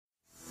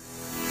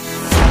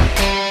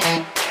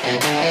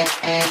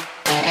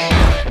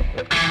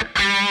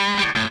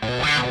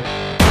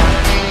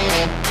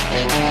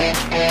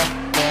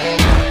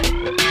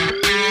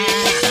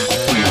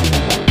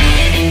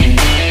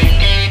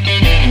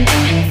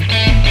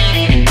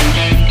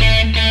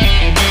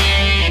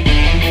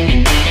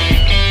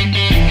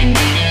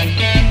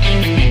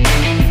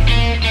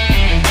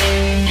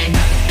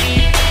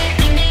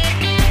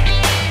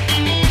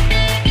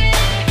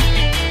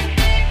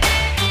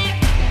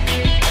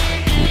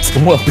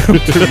Welcome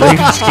to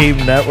Range Game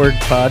Network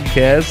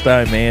Podcast.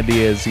 I'm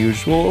Andy as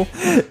usual.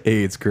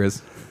 Hey, it's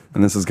Chris.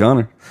 And this is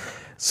Connor.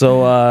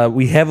 So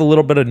we have a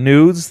little bit of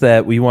news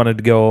that we wanted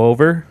to go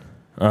over.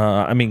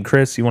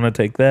 Chris, you want to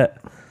take that?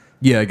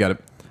 Yeah, I got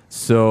it.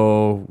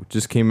 So,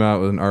 just came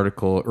out with an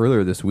article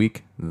earlier this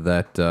week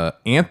that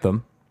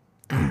Anthem,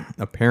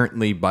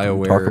 apparently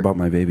BioWare... Talk about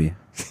my baby.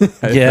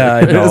 Yeah,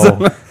 I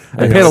know.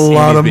 I paid a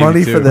lot of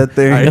money for that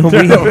thing.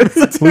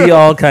 We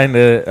all kind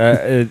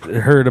of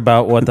heard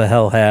about what the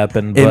hell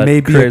happened. It but may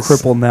be Chris, a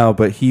cripple now,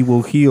 but he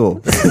will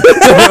heal.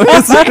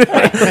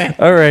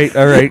 All right.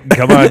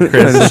 Come on,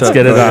 Chris. Let's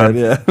get it on.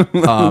 Yeah.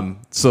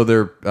 So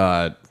they're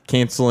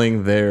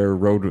canceling their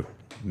road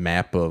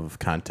map of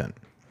content.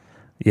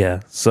 Yeah,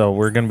 so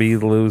we're going to be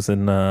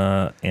losing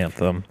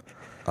Anthem.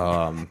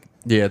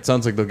 Yeah, it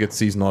sounds like they'll get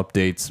seasonal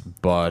updates,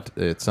 but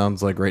it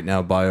sounds like right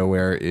now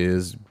BioWare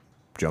is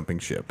jumping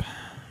ship.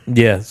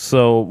 Yeah,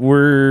 so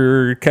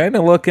we're kind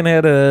of looking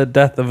at a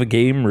death of a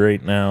game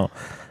right now.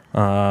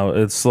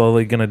 It's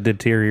slowly going to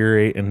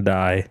deteriorate and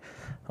die.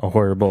 A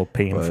horrible,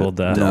 painful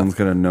death. No one's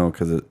going to know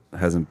because it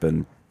hasn't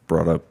been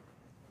brought up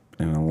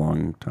in a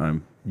long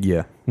time.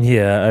 Yeah.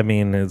 Yeah, I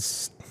mean,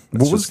 it's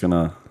What was that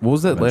last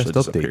eventually update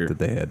disappear. that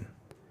they had?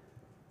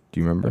 Do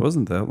you remember? It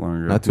wasn't that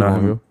long ago. Not too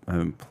long ago? I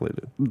haven't played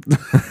it. Oops.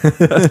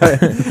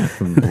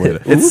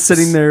 It's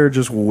sitting there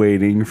just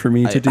waiting for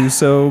me to do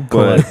so, but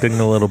collecting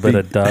a little bit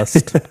of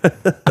dust.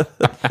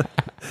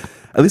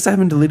 at least I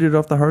haven't deleted it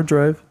off the hard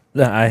drive.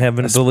 I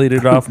haven't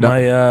deleted off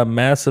my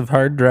massive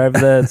hard drive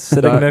that's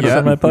sitting next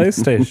to my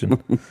PlayStation.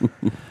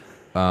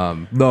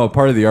 No,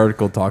 part of the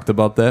article talked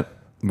about that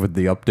with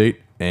the update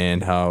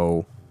and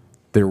how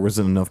there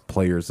wasn't enough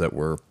players that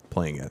were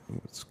playing it.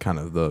 It's kind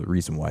of the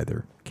reason why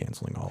they're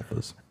canceling all of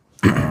this.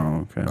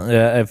 Oh, okay.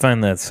 Yeah, I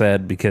find that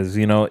sad because,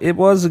 it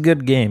was a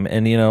good game.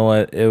 And you know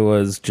what? It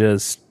was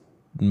just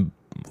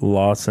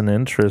loss in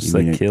interest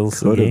that kills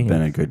the It could game. have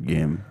been a good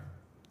game.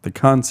 The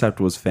concept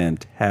was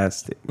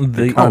fantastic. The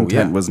The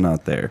content was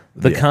not there.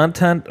 The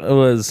content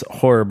was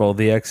horrible.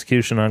 The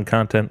execution on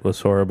content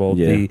was horrible.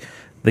 Yeah.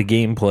 The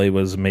gameplay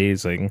was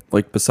amazing.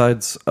 Like,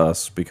 besides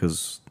us,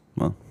 because,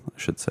 well, I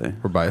should say,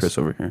 We're biased. Chris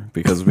over here,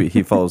 because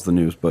he follows the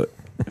news, but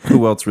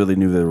who else really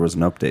knew there was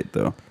an update,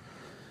 though?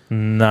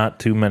 Not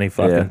too many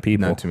fucking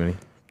people. Not too many.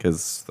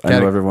 Because I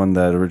know everyone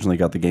that originally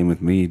got the game with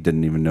me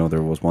didn't even know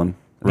there was one.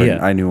 Right?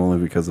 Yeah. I knew only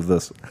because of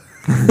this.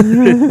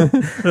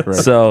 Right.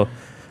 So,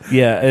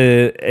 yeah,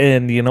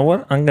 and you know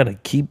what? I'm going to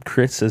keep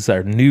Chris as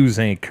our news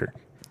anchor.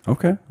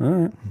 Okay, all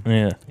right.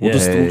 Yeah.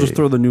 We'll just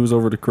throw the news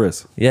over to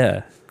Chris.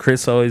 Yeah.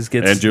 Chris always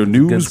gets... And your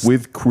news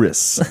with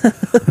Chris.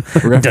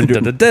 We're going to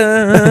have to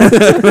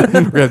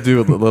do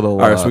a little...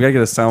 All right, so we got to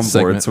get a soundboard.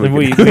 segment. So we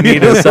we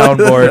need a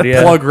soundboard,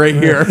 yeah. Plug right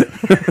here.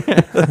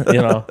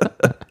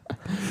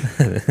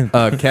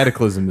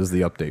 Cataclysm is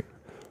the update.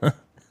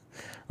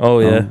 Oh,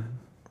 yeah.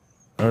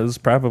 It was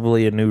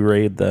probably a new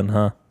raid then,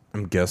 huh?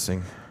 I'm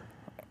guessing.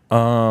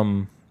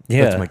 Yeah.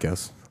 That's my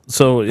guess.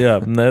 So, yeah,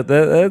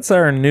 that's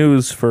our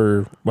news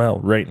for,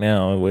 right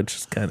now, which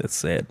is kind of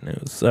sad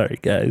news. Sorry,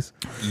 guys.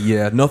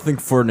 Yeah, nothing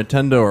for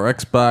Nintendo or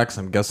Xbox.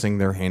 I'm guessing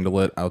they'll handle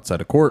it outside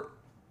of court.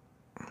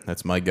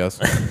 That's my guess.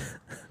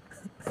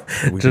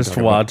 Just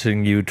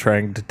watching you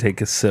trying to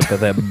take a sip of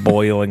that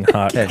boiling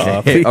hot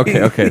coffee.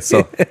 Okay.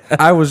 So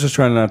I was just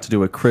trying not to do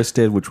what Chris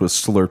did, which was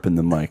slurping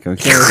the mic.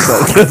 Okay.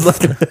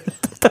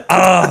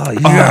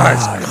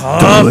 Yes,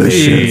 coffee.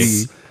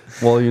 Delicious.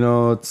 Well,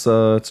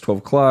 it's 12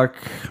 o'clock.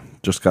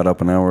 Just got up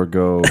an hour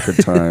ago. Good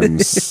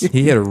times.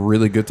 He had a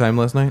really good time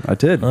last night. I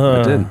did.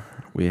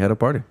 We had a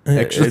party.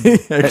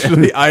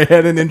 Actually, I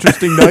had an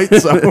interesting night.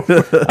 So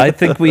I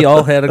think we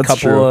all had a That's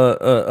couple true.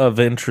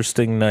 of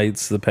interesting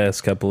nights the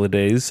past couple of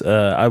days.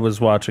 I was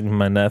watching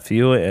my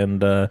nephew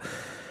and,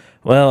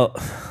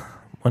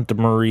 went to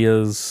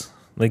Maria's.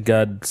 Thank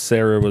God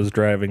Sarah was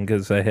driving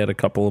because I had a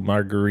couple of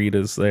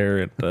margaritas there.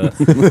 And,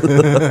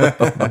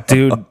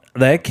 dude,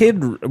 that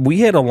kid,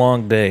 we had a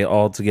long day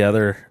all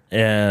together,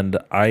 and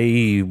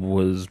I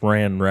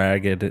ran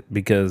ragged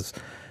because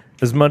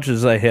as much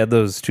as I had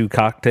those two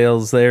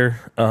cocktails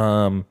there,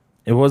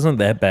 it wasn't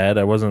that bad.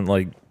 I wasn't,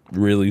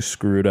 really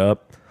screwed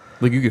up.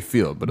 like you could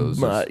feel it, but it was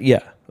just,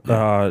 Yeah.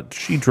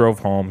 She drove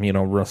home,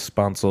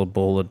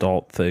 responsible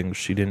adult things.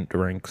 She didn't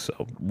drink, so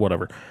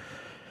whatever.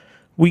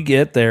 We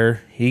get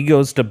there. He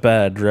goes to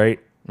bed, right?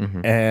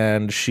 Mm-hmm.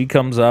 And she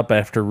comes up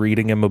after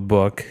reading him a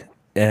book,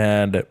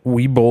 and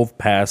we both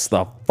pass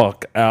the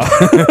fuck out.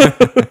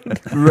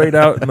 Right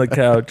out on the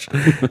couch,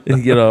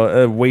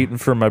 waiting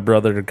for my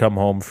brother to come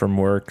home from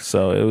work.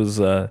 So it was,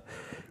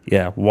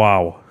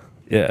 wow.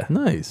 Yeah.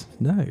 nice.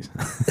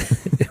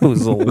 It It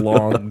was a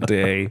long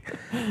day.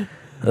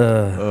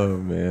 Oh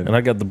man. And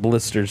I got the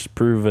blisters to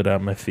prove it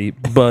on my feet.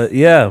 But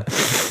yeah.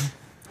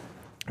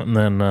 And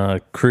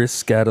then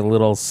Chris got a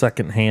little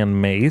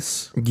secondhand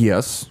mace.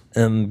 Yes.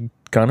 And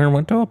Connor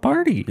went to a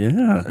party.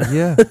 Yeah.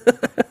 Yeah.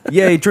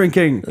 Yay,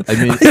 drinking. I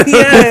mean,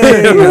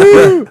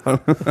 Yay!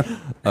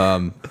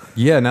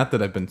 yeah. Not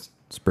that I've been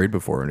sprayed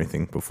before or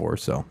anything before.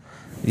 So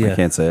Yeah. I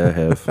can't say I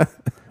have.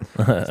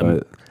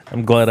 So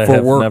I'm glad I For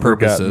have work never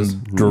purposes.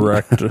 gotten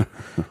direct.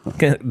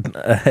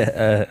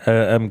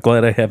 I'm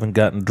glad I haven't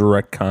gotten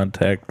direct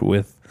contact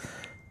with.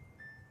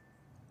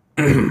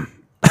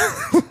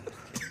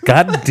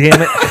 God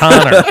damn it,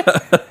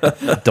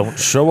 Connor! Don't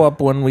show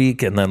up one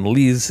week and then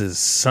leaves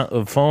his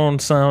phone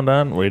sound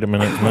on. Wait a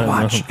minute.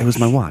 watch. It was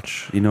my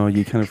watch. You know,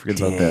 you kind of forget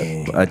about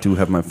that. But I do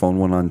have my phone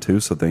one on too,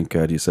 so thank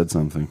God you said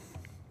something.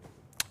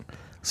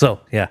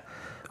 So yeah,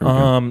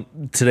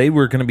 today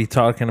we're going to be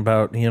talking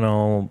about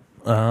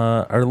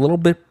our little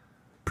bit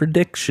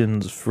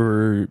predictions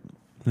for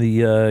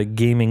the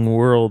gaming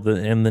world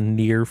in the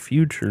near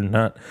future,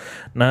 not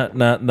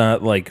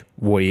like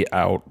way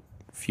out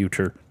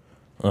future.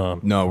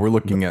 no, we're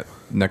looking at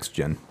next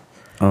gen.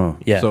 Oh,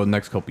 Yeah. So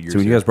next couple years. so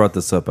when you here. guys brought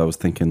this up, I was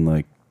thinking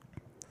like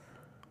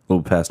a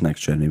little past next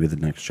gen, maybe the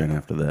next gen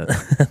after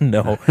that.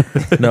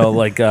 no,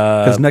 like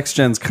Because next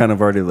gen's kind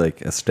of already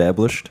like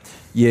established.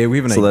 Yeah, we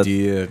have an So that-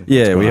 idea. what's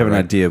Yeah, going we have on, an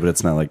right? idea, but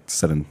it's not like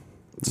set in.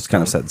 It's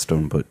kind of set in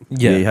stone, but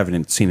Yeah. we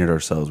haven't seen it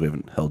ourselves. We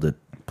haven't held it,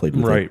 played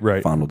with it,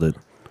 Right. fondled it.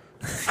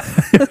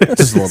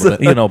 Just a little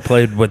bit.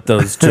 played with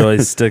those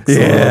joysticks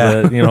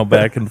Yeah. a little bit,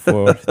 back and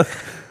forth.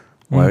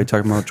 Why are you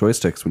talking about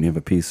joysticks when you have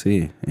a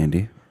PC,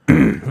 Andy?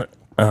 Dang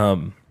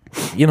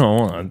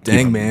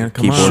man,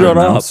 come Keyboard on. Shut and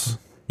up. mouse.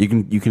 You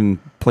can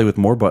play with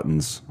more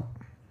buttons.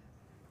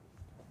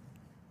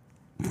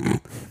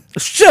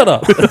 Shut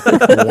up.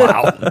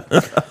 Wow,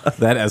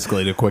 that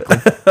escalated quickly.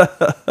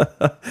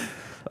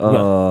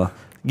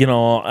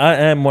 I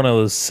am one of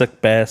those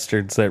sick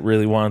bastards that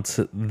really wants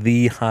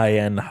the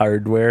high-end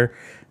hardware.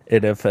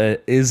 And if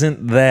it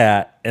isn't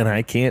that, and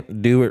I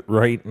can't do it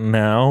right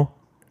now,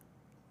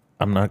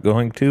 I'm not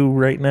going to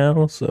right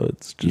now. So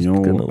it's just You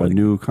know, gonna a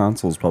new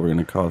console is probably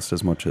going to cost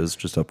as much as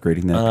just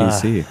upgrading that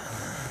PC.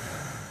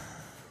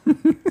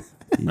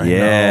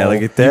 Yeah, know.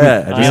 look at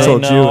that. I just I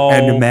told you. know.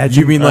 And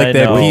imagine. You mean like I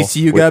that know.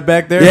 PC you got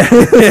back there? Let's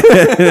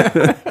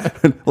Yeah.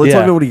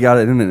 talk about what he got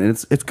in it. And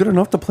it's good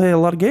enough to play a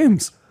lot of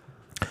games.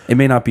 It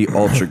may not be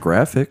ultra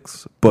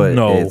graphics, but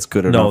it's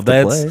good enough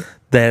to play.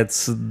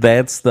 That's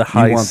the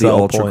high want the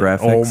sell ultra point.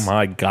 graphics? Oh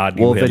my god!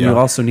 Well, hit then you it.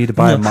 also need to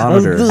buy a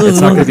monitor. It's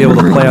not going to be able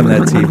to play on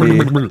that TV.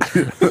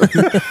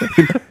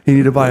 You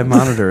need to buy a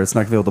monitor. It's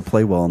not going to be able to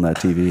play well on that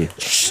TV.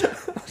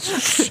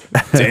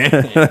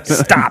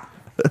 Stop.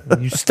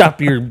 You stop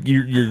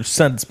your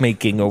sense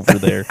making over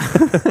there.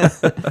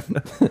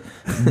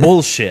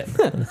 Bullshit.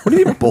 What do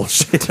you mean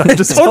bullshit? I'm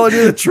just telling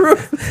you the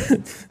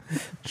truth.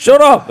 Shut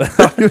up.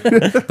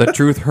 The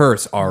truth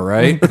hurts. All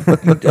right.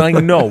 I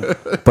know.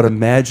 But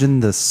imagine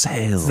the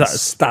sales.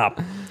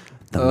 Stop.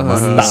 The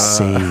money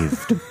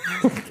saved.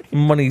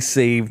 Money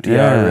saved. Yeah.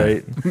 Yeah,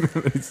 right.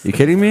 You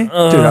kidding me?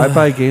 Dude, I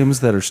buy games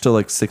that are still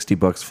like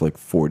 $60 for like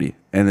 40.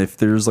 And if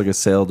there's like a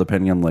sale,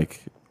 depending on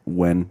like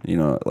when,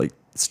 like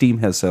Steam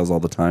has sales all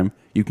the time,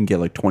 you can get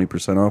like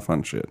 20% off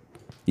on shit.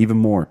 Even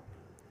more.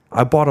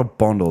 I bought a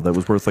bundle that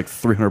was worth like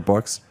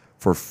 $300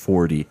 for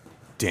 40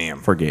 Damn.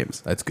 for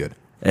games. That's good.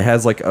 It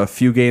has like a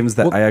few games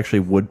that I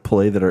actually would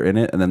play that are in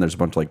it, and then there's a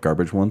bunch of like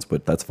garbage ones,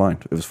 but that's fine.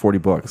 It was $40.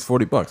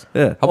 $40.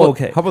 Yeah. How about,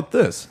 Okay. How about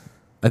this?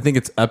 I think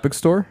it's Epic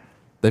Store.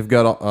 They've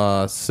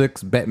got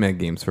 6 Batman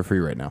games for free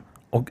right now.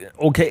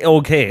 Okay.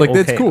 Like,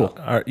 that's cool.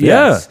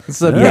 Yes.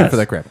 It's a Yes. game for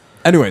that crap.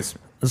 Anyways,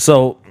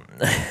 So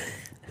I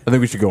think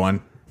we should go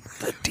on.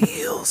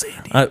 Deals,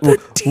 Andy.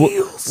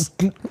 deals.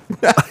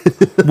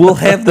 We'll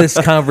have this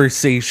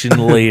conversation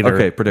later.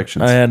 Okay,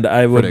 predictions. And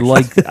I would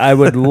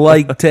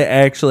like to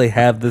actually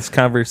have this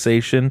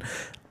conversation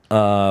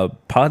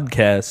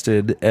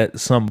podcasted at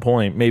some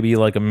point, maybe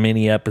like a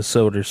mini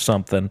episode or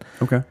something.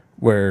 Okay.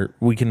 Where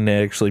we can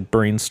actually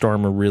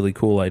brainstorm a really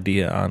cool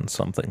idea on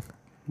something.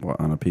 What,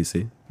 on a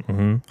PC?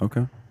 Mm-hmm.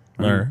 Okay.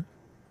 Or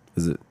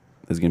Is it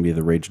going to be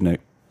the Rage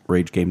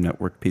Game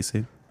Network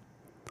PC?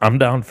 I'm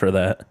down for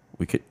that.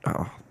 We could.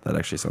 Oh, that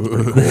actually sounds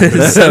pretty cool.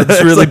 It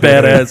sounds really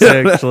badass,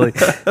 actually.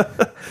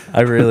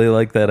 I really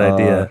like that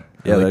idea.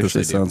 Yeah, like that this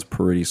actually idea. sounds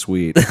pretty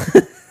sweet.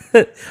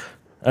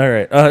 All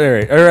right.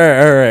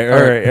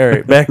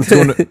 Back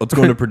to Let's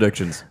go into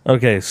predictions.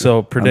 okay. So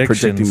I'm predictions.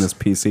 predicting this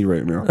PC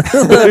right now.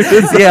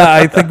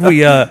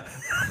 Yeah,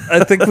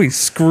 I think we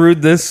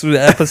screwed this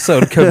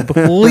episode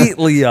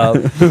completely up.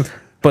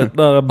 But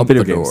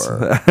Video games.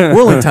 We're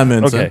only 10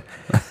 minutes okay.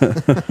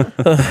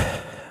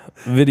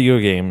 Video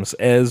games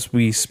as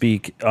we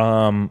speak.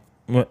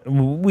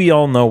 We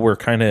all know we're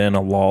kind of in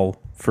a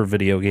lull for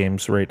video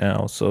games right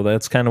now, so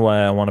that's kind of why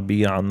I want to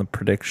be on the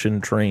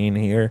prediction train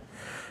here.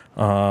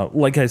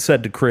 Like I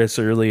said to Chris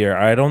earlier,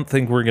 I don't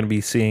think we're going to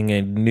be seeing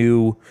a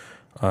new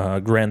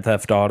Grand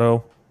Theft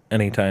Auto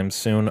anytime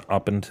soon,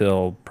 up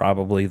until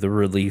probably the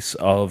release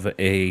of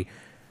a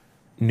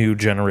new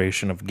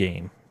generation of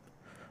game.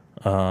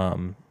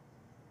 fair.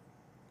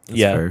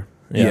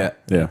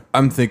 Yeah.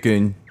 I'm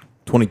thinking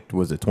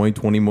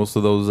 2020 most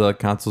of those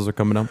consoles are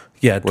coming out?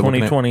 Yeah, We're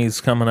looking at- 2020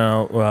 is coming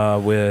out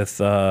with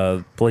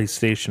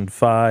PlayStation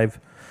 5.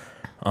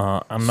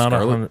 I'm not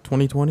Scarlet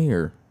 2020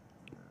 or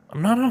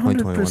I'm not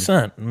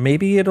 100%.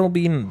 Maybe it'll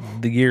be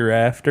the year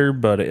after,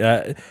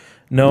 but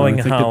knowing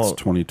I think how it's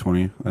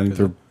 2020. I think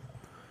they're.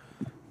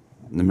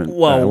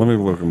 Well- let me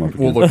look them up.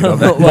 we'll Again.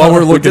 look it up. While we're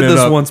We looking did it this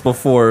up. once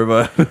before,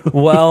 but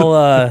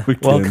while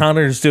can.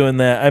 Connor's doing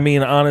that, I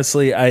mean,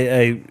 honestly,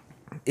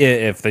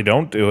 if they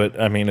don't do it,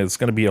 I mean, it's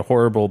going to be a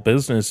horrible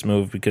business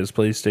move because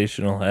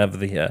PlayStation will have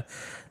the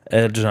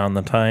edge on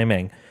the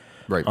timing.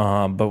 Right.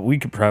 But we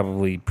could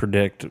probably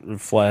predict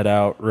flat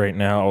out right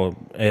now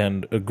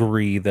and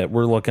agree that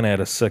we're looking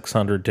at a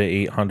 $600 to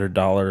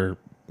 $800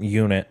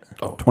 unit.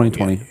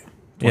 2020.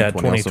 Yeah,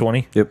 2020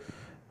 2020.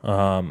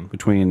 Yep.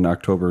 Between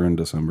October and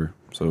December,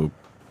 so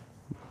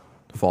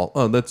Fall.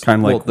 Oh, that's kind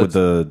of well, like with that's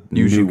the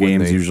usually new when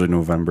games. they- Usually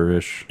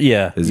November-ish.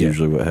 Yeah. is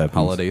usually what happens.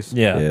 holidays.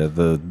 Yeah. Yeah,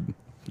 the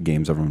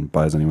games everyone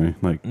buys anyway,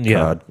 like Yeah.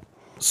 COD.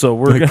 So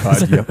we're gonna,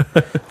 God,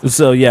 yeah.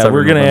 so yeah, every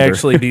we're gonna November.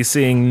 actually be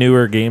seeing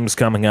newer games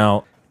coming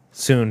out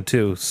soon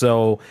too.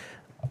 So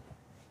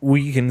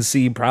we can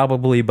see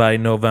probably by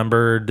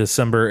November,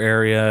 December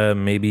area,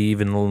 maybe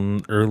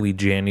even early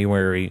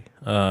January,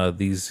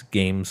 these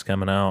games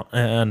coming out,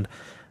 and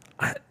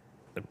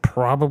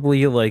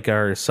probably like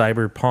our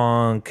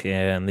Cyberpunk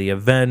and the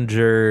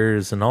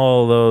Avengers and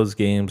all those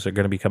games are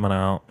going to be coming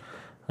out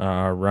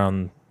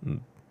around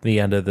the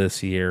end of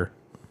this year.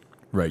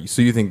 Right.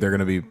 So you think they're going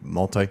to be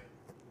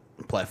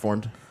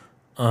multi-platformed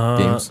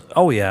games?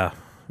 Oh yeah,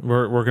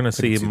 we're gonna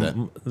see see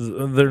that.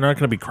 they're not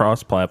gonna be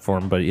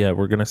cross-platform, but yeah,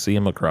 we're gonna see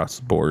them across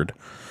the board.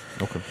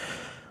 Okay.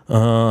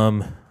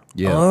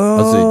 Yeah.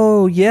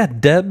 I'll Oh yeah,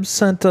 Deb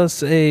sent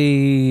us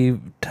a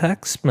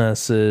text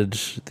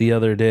message the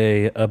other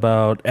day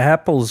about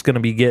Apple's gonna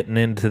be getting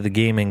into the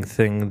gaming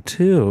thing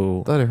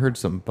too. thought I heard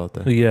something about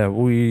that. Yeah,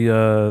 we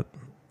Are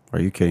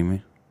you kidding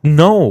me?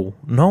 no.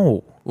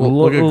 Well,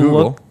 look at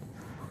Google.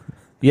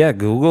 Yeah,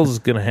 Google's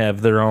gonna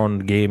have their own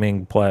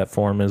gaming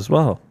platform as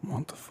well.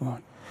 What the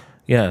fuck?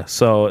 Yeah,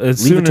 so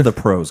as Leave soon it to as the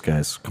pros,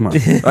 guys. Come on.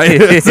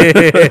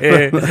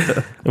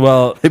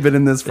 well, They've been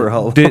in this for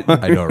how long?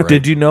 I know, right?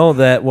 Did you know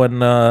that when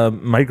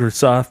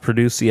Microsoft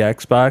produced the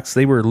Xbox,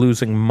 they were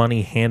losing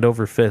money hand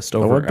over fist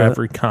over I bet.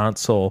 every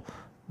console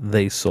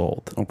they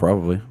sold Oh,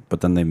 probably.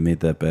 But then they made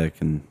that back,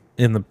 and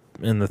in the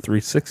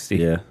 360?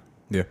 yeah,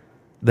 Yeah.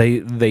 They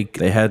they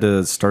had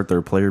to start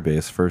their player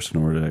base first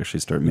in order to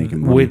actually start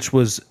making money. which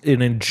was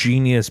an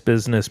ingenious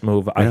business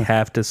move, I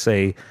have to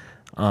say,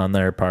 on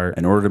their part.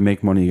 In order to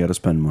make money, you got to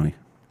spend money.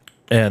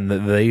 And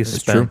they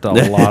spent a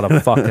lot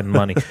of fucking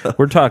money.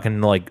 We're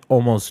talking like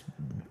almost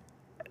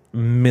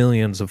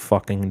millions of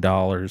fucking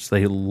dollars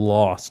they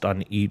lost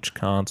on each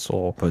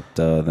console. But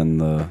then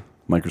the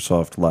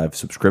Microsoft Live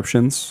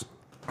subscriptions.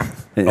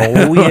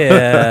 Oh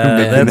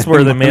yeah, that's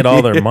where they made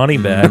all their money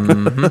back.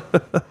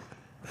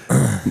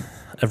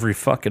 Every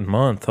fucking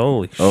month.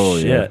 Holy Oh,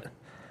 shit.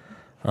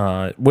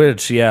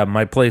 Which, yeah,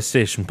 my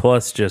PlayStation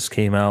Plus just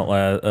came out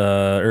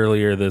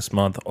earlier this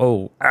month.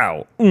 Oh,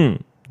 ow.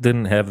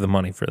 Didn't have the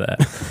money for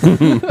that.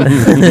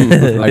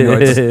 I know.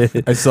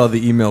 I saw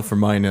the email from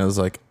mine and I was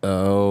like,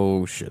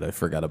 oh, shit. I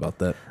forgot about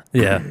that.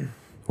 Yeah.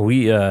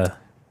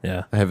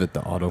 Yeah. I have it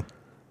to auto.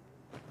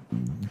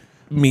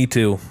 Me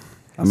too.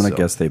 I'm going to So-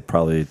 guess they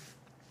probably,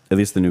 at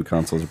least the new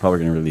consoles, are probably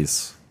going to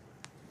release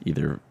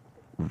either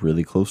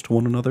really close to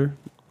one another.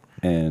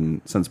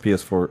 And since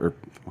PS4 or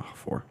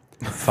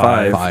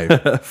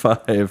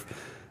 5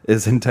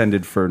 is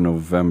intended for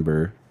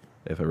November,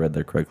 if I read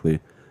that correctly,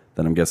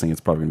 then I'm guessing it's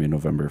probably going to be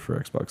November for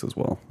Xbox as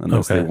well.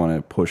 Unless they Okay. want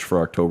to push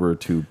for October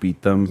to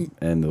beat them,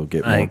 and they'll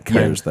get I more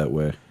players that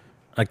way.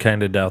 I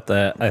kind of doubt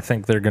that. I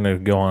think they're going to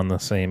go on the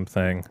same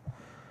thing.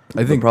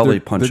 I think probably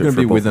they're punch it going to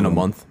for be both within of a them.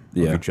 month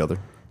Yeah. of each other.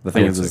 The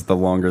thing I would is say. the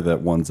longer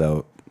that one's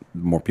out,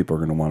 the more people are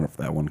going to want it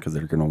for that one because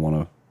they're going to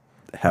want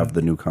to have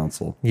the new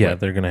console. Yeah,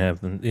 they're going to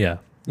have them. Yeah.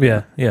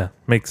 Yeah.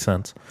 Makes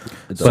sense.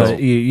 does. But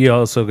you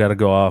also got to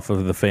go off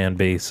of the fan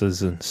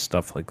bases and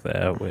stuff like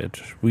that,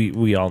 which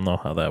we all know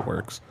how that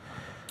works.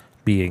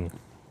 Being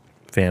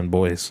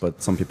fanboys.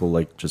 But some people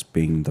like just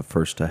being the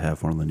first to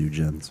have one of the new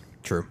gens.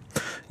 True.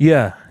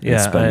 Yeah. And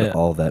spend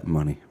all that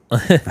money.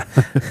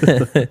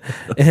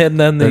 And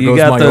then There you goes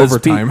got my those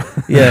overtime.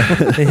 yeah.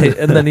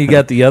 And then you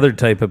got the other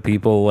type of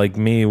people like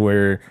me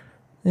where,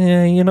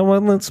 yeah, you know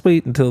what? Let's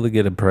wait until they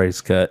get a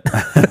price cut.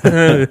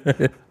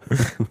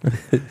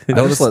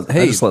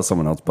 I just let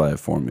someone else buy it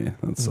for me.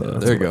 That's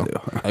There you go.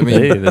 what I do. I mean,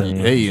 Hey, then-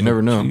 hey, you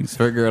never know.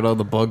 Figure out all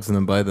the bugs and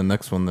then buy the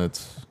next one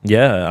that's...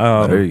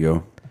 Yeah. There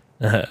you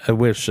go. I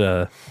wish.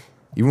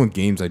 Even with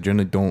games, I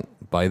generally don't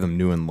buy them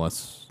new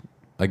unless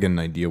I get an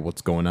idea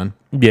what's going on.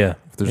 Yeah.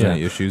 If there's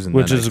any issues. And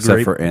Which then is Except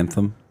great. for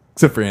Anthem.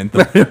 Except for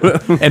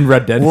Anthem. And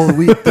Red Dead. Well,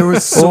 there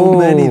was so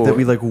many Oh. that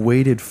we like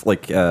waited.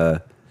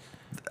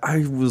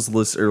 I was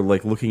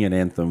looking at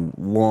Anthem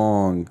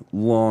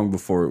long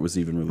before it was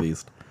even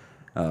released,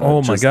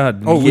 Oh my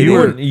God! Oh,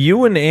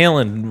 you and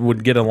Alan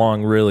would get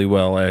along really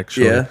well,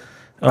 actually. Yeah.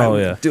 Oh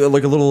yeah. Dude,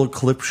 like a little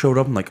clip showed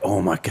up. I'm like,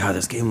 oh my God,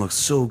 this game looks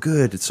so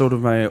good. So did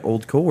my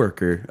old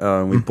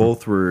coworker. We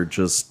both were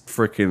just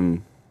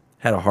freaking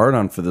had a hard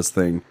on for this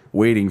thing,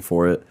 waiting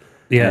for it.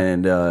 Yeah.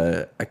 And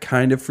I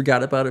kind of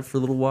forgot about it for a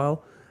little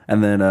while.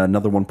 And then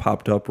another one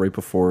popped up right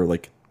before,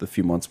 like the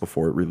few months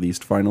before it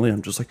released finally.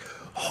 I'm just like,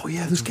 oh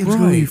yeah, this game's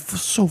going to be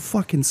so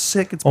fucking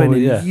sick. It's been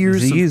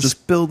years of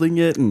just building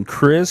it. And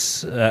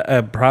Chris,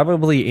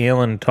 probably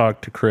Alan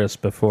talked to Chris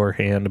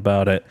beforehand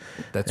about it.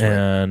 That's right.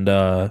 And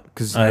I I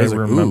was like,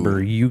 remember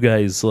ooh. you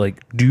guys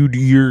like, dude,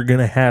 you're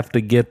going to have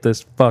to get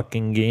this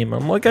fucking game.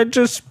 I'm like, I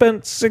just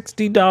spent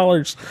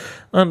 $60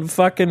 on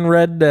fucking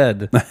Red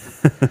Dead.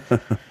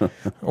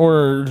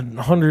 Or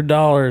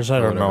 $100. I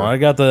don't know. I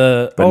got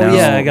the,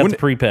 I got the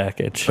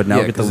prepackage. But now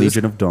Yeah, get the 'cause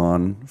Legion of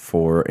Dawn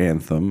for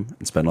Anthem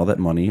and spend all that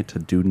money to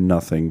do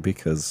nothing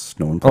because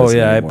no one plays it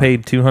I anymore.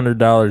 paid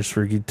 $200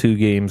 for 2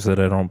 games that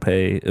I don't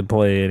play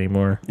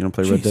anymore. You don't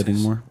play Red Dead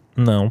anymore?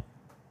 No.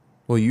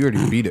 Well, you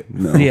already beat it.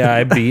 No. Yeah,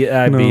 I beat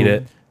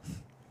it.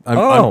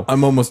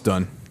 I'm almost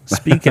done.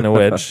 Speaking of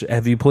which,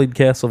 have you played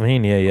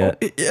Castlevania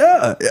yet?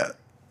 Yeah.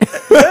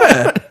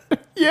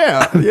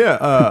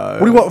 Yeah. What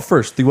do you want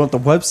first? Do you want the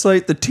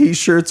website, the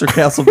T-shirts, or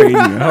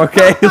Castlevania?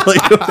 Okay.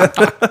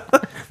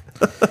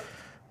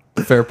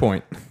 Fair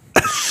point.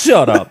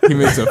 Shut up. He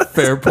makes a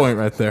fair point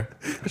right there.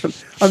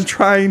 I'm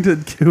trying to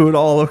do it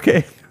all.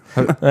 Okay.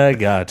 I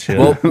got you.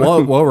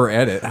 Well, while we're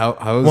at it, how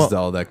is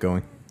all that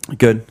going?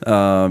 Good.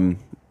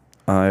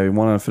 I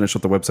want to finish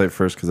up the website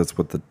first because that's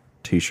what the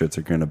T-shirts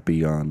are going to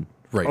be on.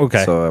 Right.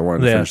 Okay. So I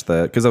wanted to Yeah. finish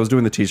that because I was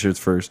doing the T-shirts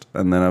first,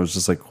 and then I was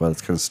just like, "Well,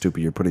 that's kind of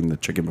stupid. You're putting the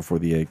chicken before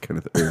the egg, kind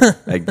of, or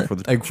egg before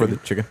the Egg for the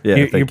chicken. Yeah,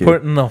 you're thank you.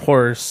 putting the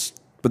horse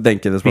But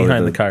thank you. That's probably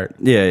behind the cart.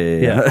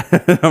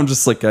 Yeah. I'm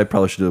just like, I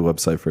probably should do the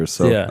website first.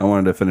 So Yeah. I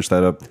wanted to finish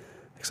that up.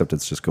 Except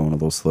it's just going a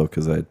little slow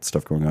because I had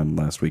stuff going on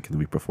last week and the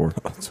week before.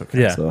 That's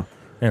okay. Yeah. So,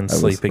 And we're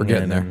sleeping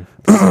getting in. there. And,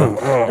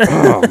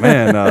 oh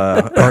man,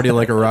 Party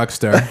like a rock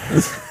star.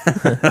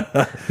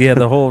 yeah,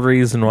 the whole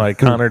reason why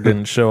Connor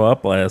didn't show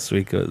up last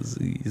week was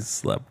he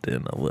slept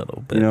in a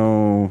little bit. you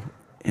know,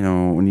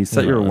 when you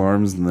set your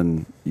alarms and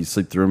then you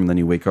sleep through them and then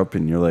you wake up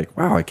and you're like,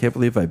 wow, I can't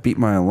believe I beat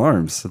my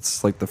alarms.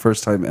 It's like the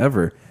first time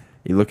ever.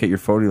 You look at your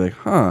phone, you're like,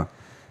 huh,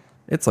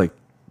 it's like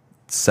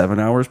 7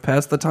 hours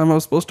past the time I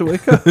was supposed to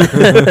wake up.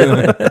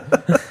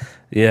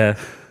 Yeah.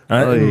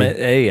 Oh, yeah.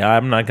 Hey,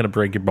 I'm not going to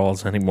break your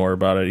balls anymore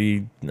about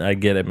it. I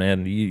get it,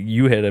 man.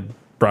 You had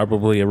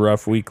probably a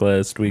rough week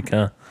last week,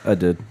 huh? I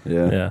did,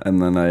 yeah.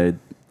 And then I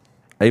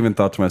even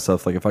thought to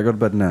myself, like, if I go to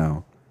bed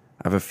now,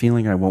 I have a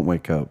feeling I won't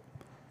wake up.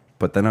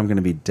 But then I'm going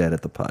to be dead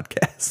at the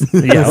podcast.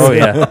 Yeah, oh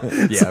yeah.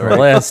 Yeah, The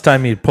last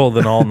time you pulled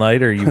an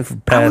all-nighter, you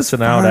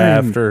passing out fine.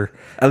 after.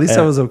 At least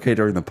I was okay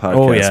during the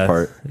podcast yeah.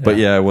 part. But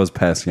yeah, I was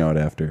passing out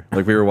after.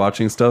 Like, we were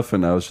watching stuff,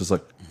 and I was just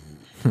like,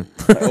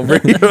 over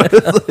here.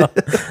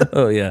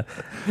 Oh yeah.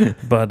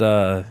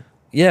 But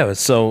yeah,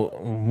 so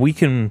we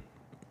can,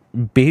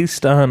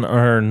 based on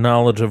our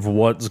knowledge of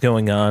what's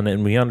going on,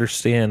 and we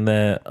understand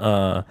that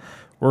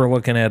we're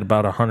looking at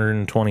about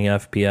 120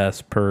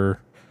 FPS per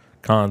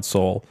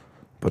console.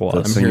 But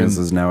the thing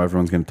is now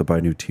everyone's going to have to buy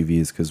new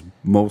TVs because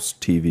most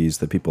TVs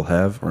that people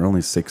have are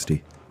only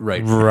 60.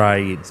 Right.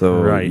 Right.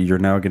 So right. you're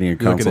now getting a You're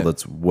looking console at-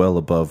 that's well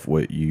above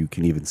what you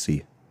can even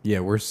see Yeah,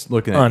 we're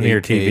looking at On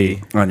your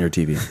 8K, TV. on your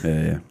TV.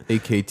 Yeah.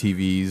 8K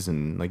TVs,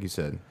 and like you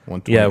said,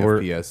 120 Yeah,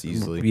 we're- FPS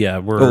easily. Yeah,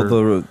 we're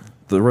Well,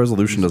 the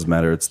resolution doesn't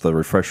matter. It's the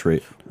refresh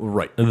rate.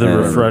 Right. the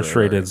refresh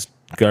rate is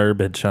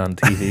garbage on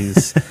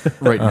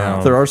TVs. Right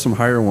now. There are some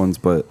higher ones,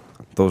 but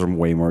those are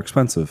way more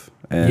expensive.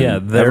 And Yeah,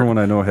 they're- everyone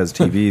I know has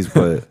TVs,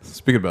 but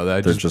Speaking about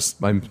that, There's just-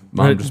 my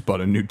mom just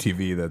bought a new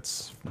TV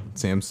that's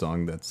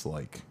Samsung that's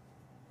like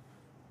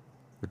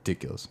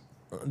ridiculous.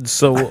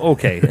 So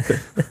okay,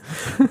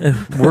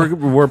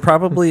 we're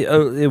probably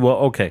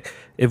okay.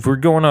 If we're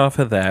going off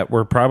of that,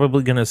 we're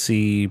probably going to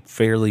see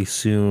fairly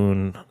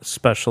soon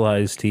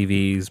specialized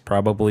TVs,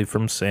 probably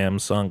from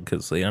Samsung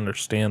because they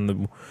understand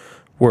the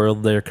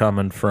world they're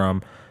coming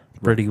from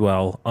pretty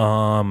well.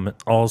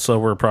 Also,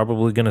 we're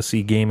probably going to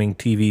see gaming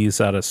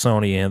TVs out of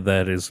Sony, and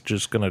that is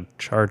just going to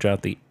charge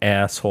out the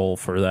asshole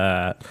for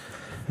that,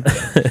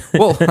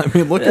 Well, I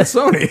mean, look at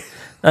Sony.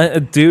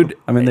 dude.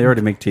 I mean, they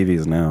already make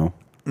TVs now.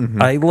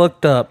 I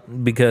looked up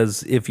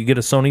because if you get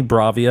a Sony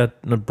Bravia,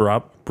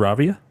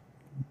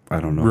 I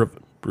don't know.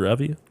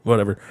 Bravia,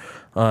 whatever,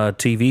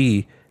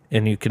 TV,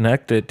 and you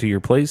connect it to your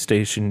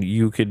PlayStation,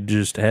 you could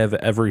just have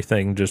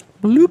everything just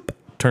bloop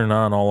turn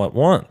on all at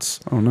once.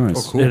 Oh,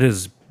 nice. Cool.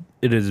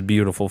 It is a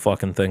beautiful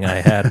fucking thing. I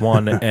had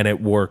one and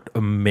it worked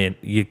a mint.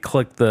 You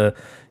click the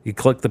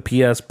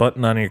PS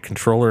button on your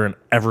controller and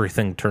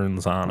everything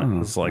turns on. It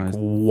was like, nice.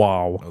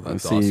 wow. Oh, I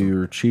that's see awesome.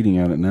 you're cheating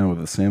at it now with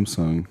a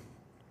Samsung.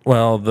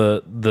 Well,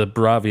 the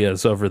Bravia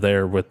is over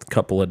there with a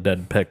couple of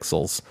dead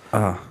pixels.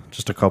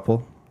 Just a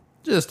couple.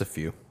 Just a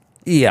few.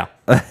 Yeah.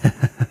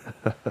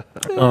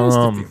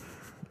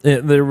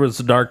 There was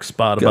a dark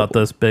spot about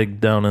this big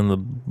down in the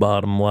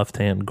bottom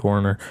left-hand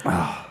corner.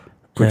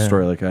 Quick Yeah.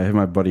 story, like I had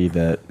my buddy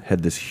that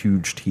had this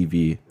huge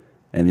TV,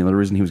 and the only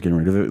reason he was getting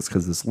rid of it is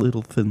because this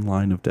little thin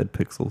line of dead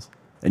pixels,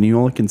 and you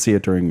only can see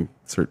it during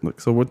certain.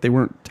 So what they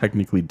weren't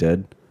technically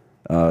dead,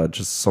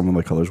 just some of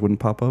the colors wouldn't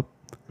pop up.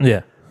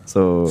 Yeah.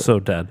 So So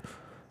dead.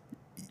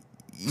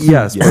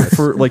 yes, but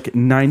for like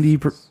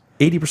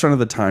 80% of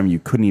the time, you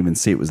couldn't even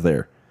see it was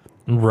there,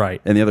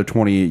 Right. and the other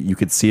 20 you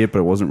could see it, but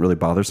it wasn't really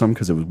bothersome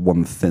because it was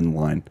one thin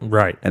line.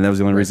 Right. And that was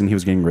the only reason he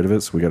was getting rid of it.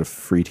 So we got a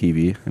free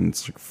TV, and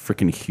it's like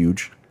freaking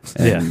huge.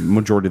 And Yeah.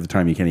 majority of the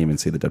time, you can't even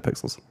see the dead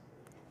pixels.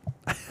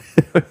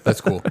 That's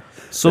cool.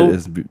 So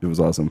It was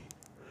awesome.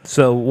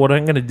 So what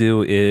I'm gonna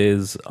do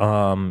is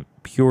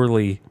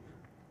purely.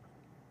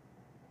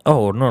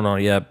 Oh no,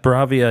 yeah,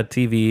 Bravia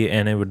TV,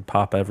 and it would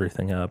pop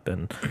everything up,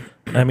 and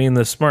I mean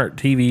the smart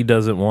TV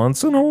does it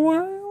once in a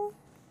while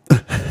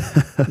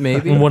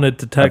Maybe. when it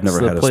detects I've never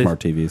the had a smart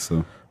TV,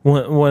 so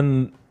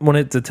when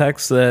it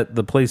detects that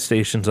the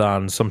PlayStation's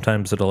on.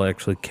 Sometimes it'll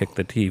actually kick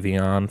the TV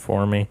on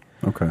for me.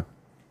 okay.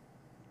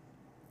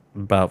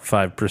 About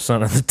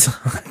 5% of the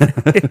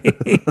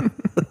time.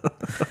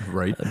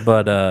 Right.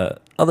 But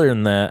other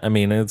than that, I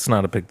mean, it's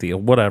not a big deal.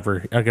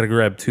 Whatever. I got to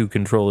grab 2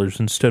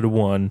 controllers instead of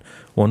one.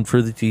 One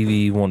for the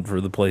TV, one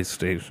for the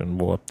PlayStation.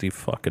 What do you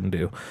fucking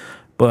do?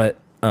 But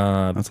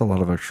That's a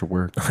lot of extra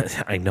work.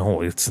 I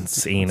know, it's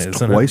insane, It's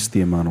isn't twice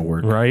the amount of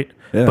work. it? Right?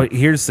 Yeah. But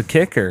here's the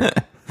kicker.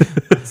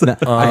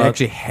 I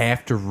actually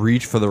have to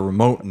reach for the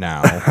remote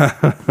now.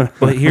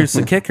 But here's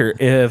the kicker.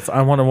 If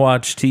I want to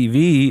watch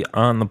TV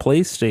on the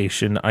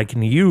PlayStation, I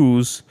can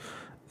use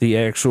the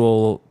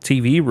actual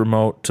TV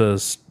remote to,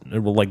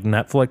 like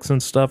Netflix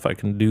and stuff. I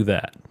can do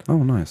that. Oh,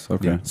 nice.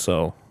 Okay.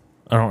 So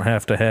I don't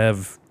have to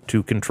have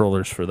 2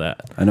 controllers for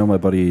that. I know my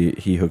buddy,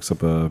 he hooks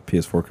up a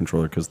PS4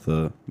 controller because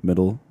the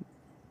middle,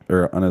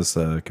 or on his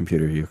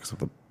computer, he hooks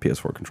up a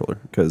PS4 controller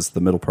because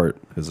the middle part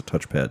is a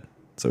touchpad.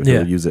 So he'll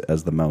Yeah. use it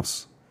as the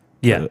mouse.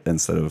 Yeah.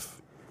 Instead of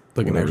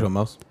Like an whatever. actual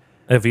mouse.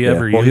 Have you Yeah.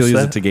 ever Well, used he'll use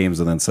that? it to games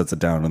and then sets it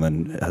down and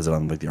then has it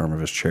on like the arm of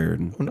his chair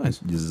and nice.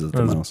 uses it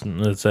as the mouse.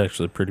 That's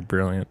actually pretty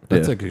brilliant.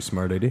 That's Yeah. actually a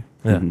smart idea.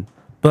 Yeah.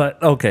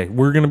 But okay,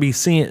 we're going to be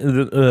seeing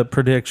the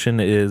prediction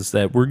is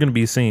that we're going to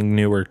be seeing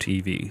newer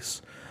TVs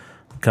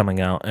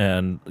coming out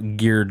and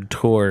geared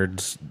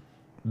towards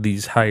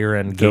these higher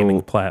end gaming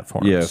They'll-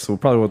 platforms. Yeah, so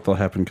probably what they'll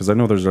happen, because I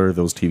know there's already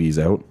those TVs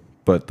out,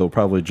 but they'll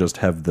probably just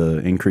have the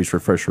increased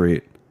refresh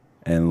rate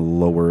and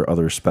lower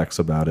other specs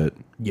about it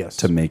Yes.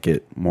 to make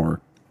it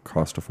more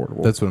cost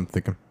affordable. That's what I'm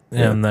thinking.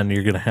 And then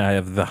you're going to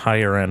have the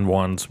higher end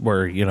ones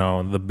where, you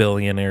know, the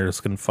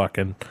billionaires can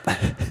fucking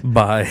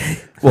buy.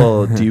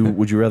 Well,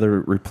 would you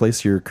rather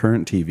replace your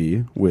current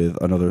TV with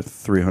another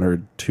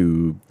 $300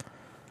 to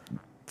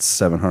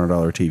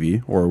 $700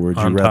 TV, or would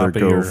you on rather top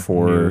of go your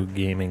for new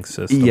gaming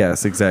system.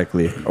 yes,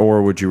 exactly,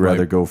 or would you rather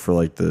Right. go for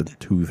like the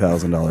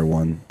 $2,000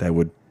 one that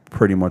would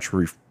pretty much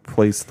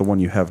replace the one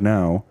you have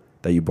now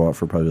that you bought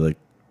for probably like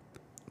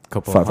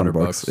Couple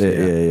 $500.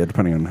 Yeah,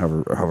 depending on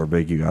however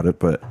big you got it,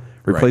 but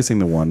replacing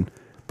the one,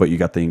 but you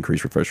got the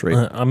increased refresh rate.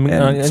 I'm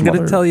and some going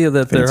to other tell you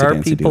that there are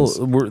fancy people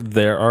deals.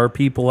 there are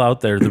people out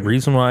there. The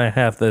reason why I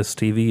have this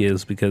TV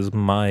is because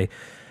my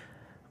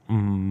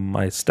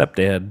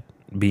stepdad,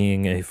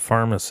 being a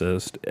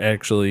pharmacist,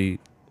 actually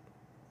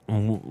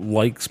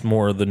likes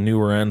more of the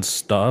newer end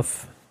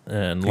stuff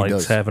and likes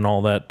does. having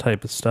all that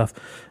type of stuff.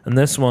 And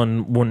this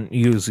one wouldn't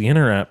use the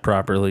internet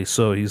properly,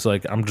 so he's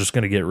like, I'm just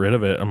going to get rid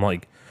of it. I'm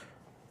like,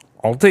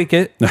 I'll take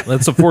it.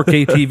 That's a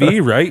 4K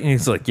TV, right? And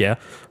he's like, yeah,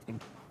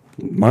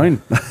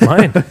 Mine.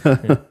 mine.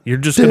 You're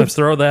just going to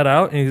throw that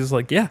out? And he's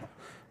like, yeah.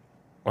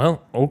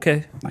 Well,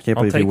 okay. I can't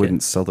I'll believe he take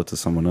wouldn't sell it to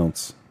someone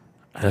else.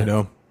 I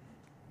know.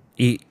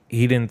 He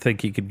didn't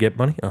think he could get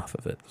money off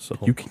of it. So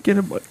You can get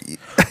him.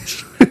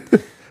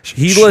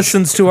 he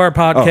listens to our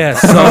podcast,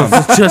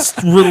 so just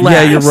relax.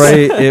 Yeah, you're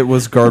right. It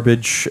was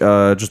garbage,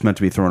 just meant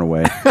to be thrown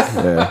away.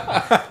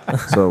 Yeah.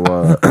 So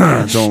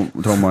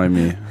don't mind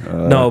me.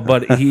 No,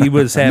 but he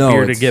was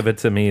happier to it's- give it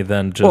to me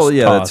than just Well,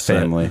 yeah, that's toss it.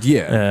 family.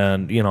 Yeah.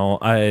 And you know,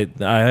 I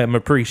am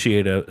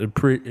appreciative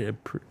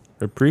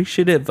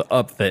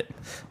of it.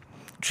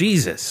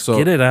 Jesus, So-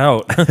 get it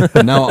out.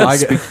 Now I got,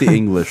 Speak the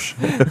English.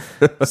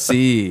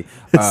 see.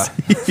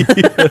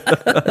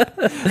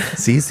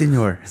 Si,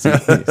 senor.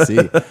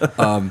 See.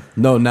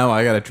 No, now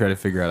I got to try to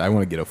figure out. I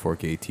want to get a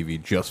 4K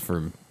TV just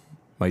for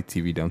my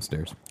TV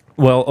downstairs.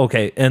 Well,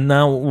 okay, and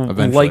now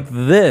Eventually. like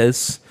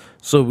this,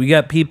 so we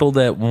got people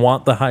that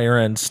want the higher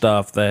end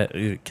stuff that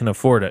can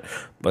afford it,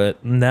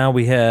 but now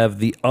we have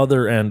the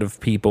other end of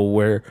people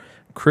where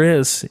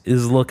Chris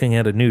is looking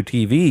at a new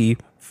TV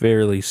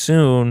fairly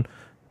soon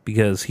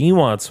because he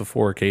wants a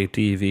 4K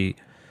TV,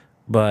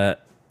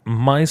 but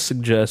my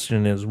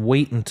suggestion is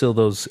wait until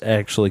those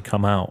actually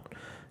come out.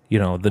 You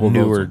know, the Well, those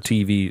newer ones.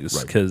 TVs,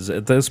 Right. because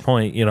at this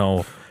point, you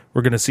know,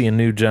 we're going to see a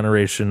new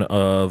generation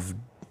of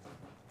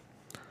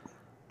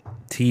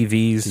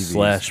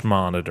TVs /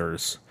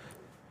 monitors.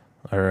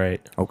 All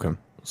right. Okay.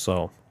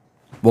 So,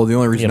 Well, the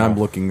only reason You I'm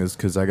know. looking is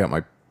because I got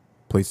my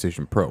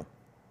PlayStation Pro.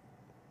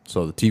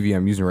 So the TV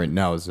I'm using right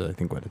now is I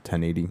think what, a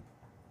 1080.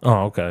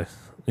 oh, okay.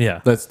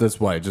 Yeah. That's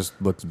why it just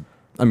looks.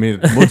 I mean,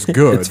 it looks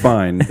good. It's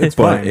fine. It's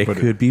but fine, it but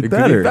could be it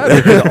better.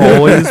 It could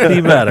always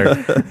be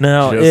better.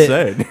 Now, Just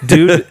saying.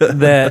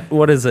 dude,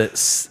 what is it?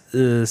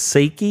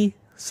 Psyche?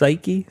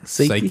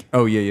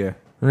 Oh, yeah.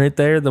 Right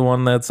there, the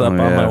one that's up Oh, on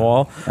my yeah.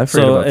 wall. I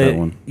forget about that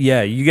one.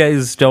 Yeah, you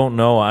guys don't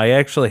know. I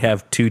actually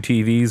have 2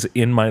 TVs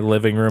in my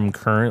living room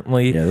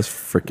currently. Yeah, this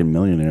freaking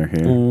millionaire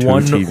here.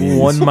 One, Two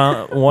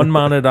TVs. one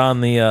mounted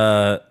on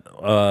the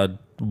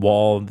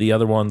wall. The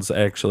other one's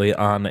actually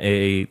on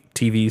a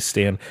TV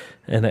stand,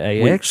 and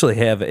I actually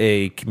have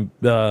a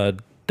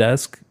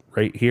desk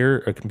right here,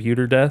 a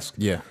computer desk.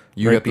 Yeah.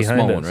 You right got the behind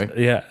small one, us. right?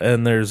 Yeah,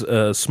 and there's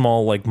a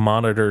small like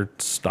monitor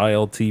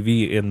style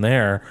TV in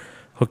there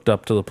hooked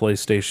up to the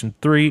PlayStation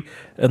 3,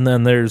 and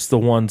then there's the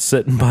one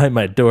sitting by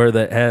my door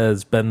that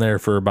has been there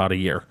for about a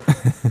year.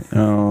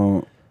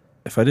 Oh,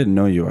 if I didn't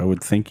know you, I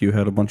would think you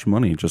had a bunch of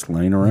money just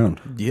laying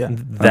around. Yeah.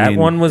 That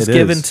one was it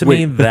given is. to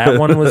me, that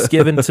one was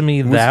given to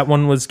me, that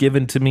one was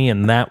given to me,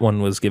 and that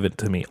one was given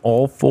to me.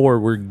 All 4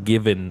 were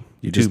given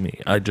to me.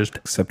 I just,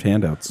 Accept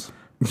handouts.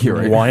 You're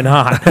right. why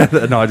not?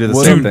 No, I do the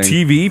Dude, same thing.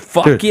 TV?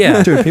 Fuck Dude,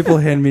 yeah. dude, people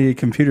hand me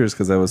computers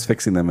because I was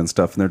fixing them and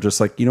stuff, and they're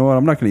just like, you know what?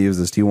 I'm not going to use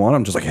this. Do you want it?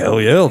 I'm just like,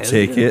 hell yeah, I'll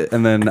take it.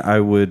 And then I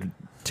would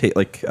take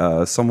like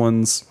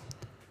someone's,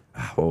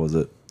 what was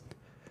it?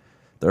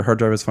 Their hard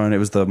drive was fine. It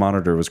was the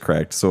monitor was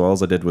cracked, so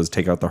all I did was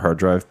take out the hard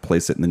drive,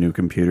 place it in the new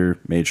computer,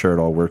 made sure it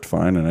all worked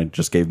fine, and I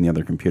just gave them the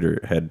other computer.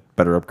 It had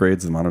better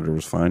upgrades. The monitor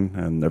was fine,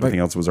 and everything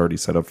else was already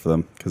set up for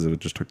them because it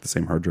just took the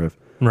same hard drive.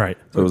 Right.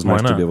 So it was Why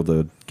nice to not? be able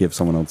to give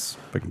someone else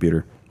a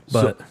computer.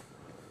 But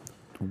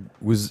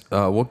Was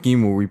what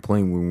game were we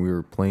playing when we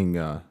were playing?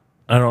 I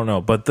don't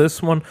know. But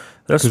this one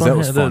that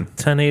was had fun.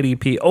 the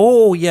 1080p.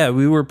 Oh, yeah,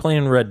 we were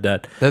playing Red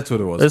Dead. That's what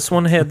it was. This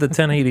one had the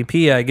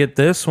 1080p. I get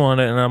this one,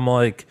 and I'm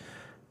like,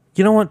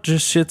 you know what?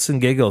 Just shits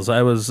and giggles.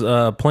 I was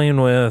playing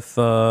with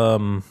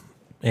Alan,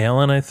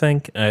 I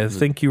think. I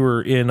think you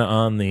were in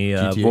on the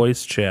GTA?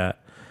 voice chat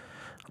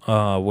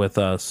with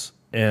us.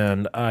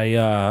 And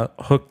I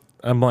hooked.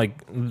 I'm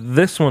like,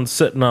 this one's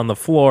sitting on the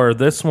floor.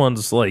 This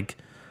one's like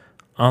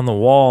on the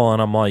wall.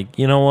 And I'm like,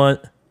 you know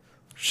what?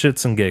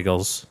 Shits and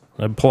giggles.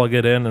 I plug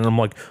it in, and I'm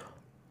like,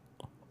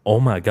 oh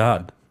my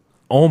God.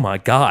 Oh my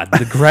God.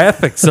 The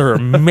graphics are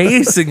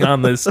amazing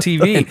on this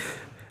TV.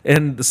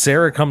 And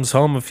Sarah comes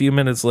home a few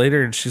minutes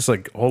later, and she's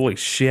like, holy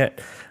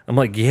shit. I'm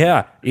like,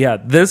 yeah,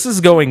 this is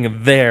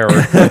going there.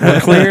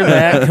 Clear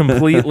that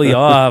completely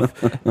off.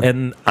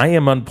 And I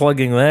am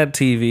unplugging that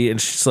TV. And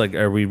she's like,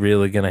 are we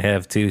really going to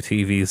have 2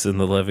 TVs in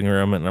the living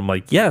room? And I'm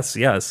like, yes.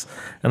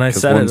 And I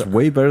Because set one's it.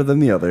 way better than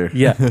the other.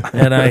 Yeah.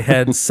 And I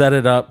had set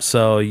it up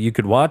so you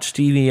could watch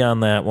TV on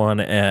that one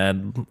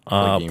and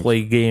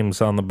play games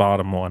on the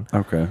bottom one.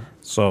 Okay.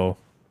 So,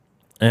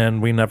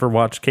 and we never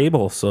watch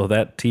cable, so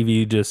that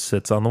TV just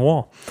sits on the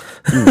wall.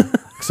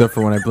 Except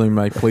for when I bring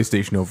my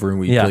PlayStation over and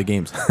we Yeah. play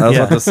games. I was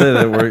about to say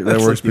that works like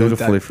the old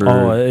beautifully time. for.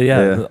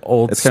 The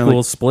old It's kinda school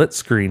like- split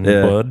screen,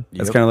 Yeah, bud.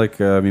 it's kind of like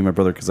me and my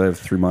brother because I have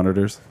 3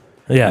 monitors.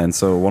 Yeah, And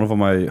so one of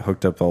them I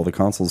hooked up all the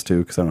consoles to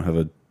because I don't have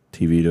a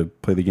TV to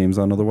play the games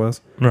on otherwise.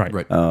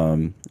 right.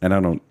 And I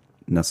don't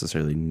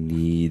necessarily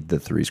need the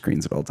 3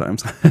 screens at all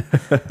times.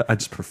 I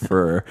just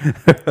prefer.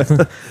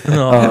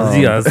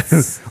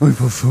 Yes.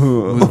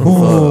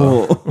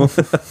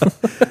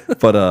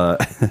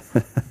 But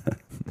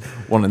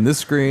One on this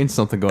screen,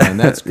 something going on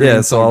that screen.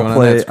 yeah, so something I'll going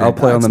play. that screen. I'll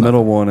play No, on the it's not-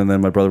 middle one, and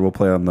then my brother will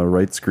play on the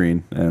right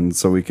screen, and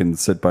so we can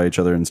sit by each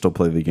other and still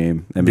play the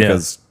game. And Yeah.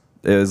 because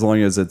as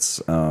long as it's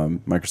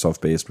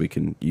Microsoft based, we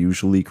can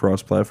usually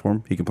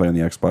cross-platform. He can play on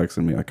the Xbox,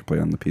 and I can play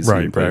on the PC.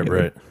 and play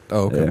together.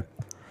 Oh, okay. Yeah.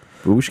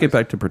 But we should get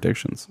back to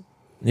predictions.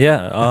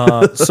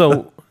 Yeah.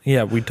 So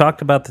yeah, we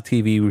talked about the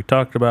TV. We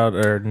talked about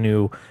our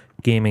new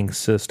gaming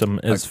system.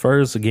 As far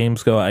as the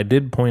games go, I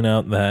did point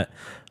out that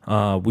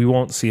we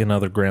won't see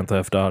another Grand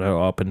Theft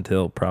Auto up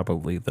until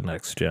probably the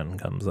next gen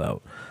comes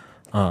out,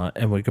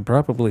 and we could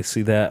probably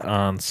see that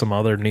on some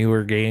other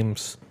newer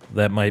games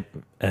that might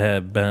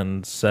have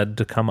been said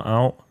to come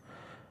out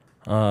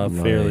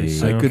fairly Like-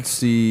 soon. I could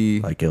see.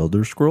 Like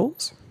Elder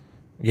Scrolls.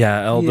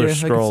 Yeah, Elder Yeah, I could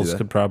see Scrolls that.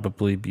 could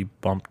probably be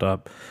bumped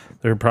up.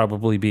 There'd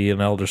probably be an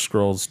Elder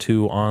Scrolls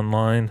 2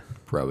 online.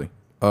 Probably.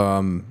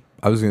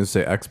 I was going to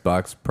say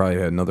Xbox probably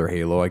had another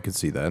Halo. I could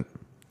see that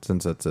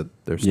since that's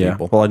their Yeah.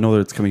 staple. Well, I know that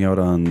it's coming out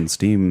on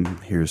Steam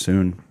here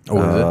soon.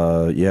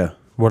 Oh, is it? Yeah.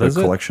 What the is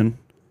it? collection?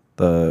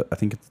 I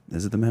think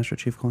is it the Master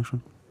Chief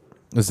Collection?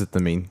 Is it the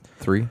main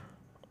 3?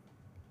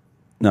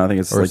 No, I think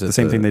it's Or like is the it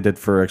same the- thing they did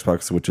for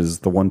Xbox, which is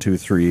the 1, 2,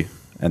 3,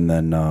 and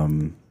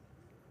then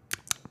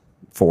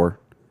 4.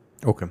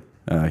 Okay.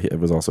 It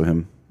was also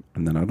him.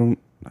 And then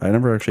I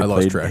never actually I lost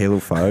played track. Halo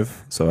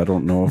 5, so I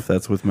don't know if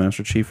that's with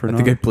Master Chief or I not.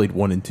 think I played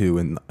 1 and 2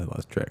 and I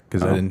lost track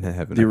because I didn't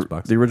have an the,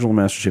 Xbox. the original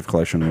Master Chief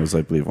Collection was,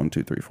 I believe, 1,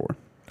 2, 3, 4.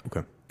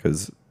 Okay.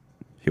 Because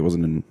he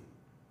wasn't in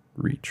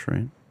Reach,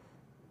 right?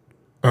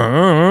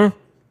 I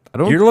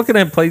don't. You're looking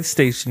at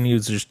PlayStation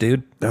users,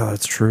 dude. Oh,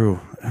 that's true.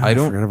 I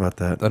don't- forgot about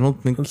that. I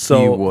don't think he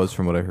So- was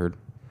from what I heard.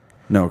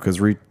 No,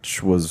 because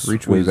Reach was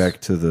Reach way was-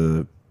 back to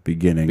the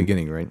beginning.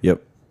 Beginning, right?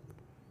 Yep.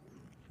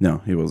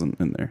 No, he wasn't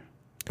in there.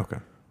 Okay.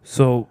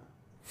 So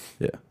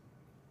Yeah.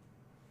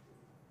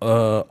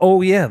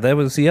 Oh yeah, that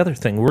was the other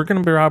thing. We're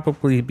going to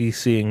probably be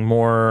seeing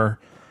more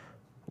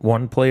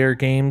one-player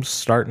games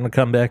starting to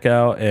come back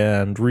out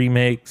and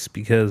remakes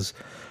because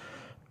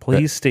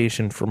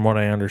PlayStation, from what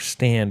I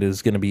understand,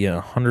 is going to be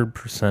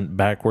 100%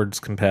 backwards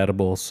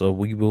compatible. So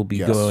we will be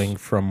going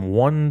from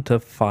 1 to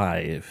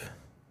 5.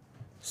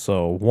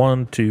 So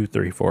 1, 2,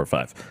 3, 4,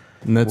 5.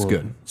 And that's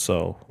good.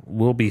 So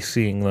we'll be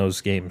seeing those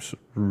games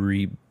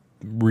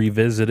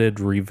revisited,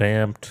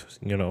 revamped,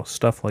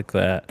 stuff like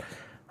that.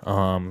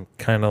 Kind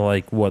of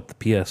like what the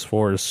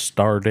PS4 has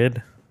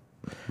started.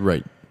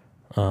 Right.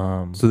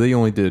 So they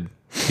only did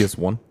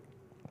PS1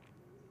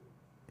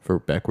 for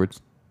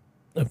backwards?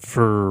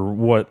 For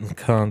what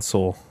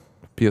console?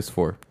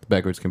 PS4,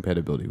 backwards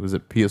compatibility. Was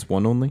it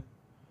PS1 only?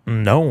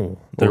 No,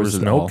 there was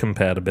was it no all?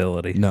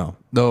 compatibility. No,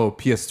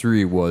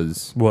 PS3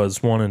 was...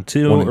 Was 1 and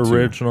 2 1 and 2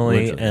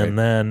 originally, right. and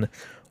then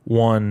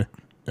 1,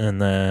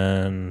 and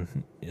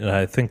then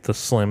I think the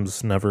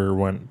Slims never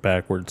went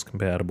backwards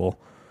compatible.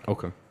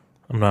 Okay.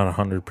 I'm not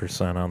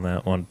 100% on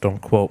that one. Don't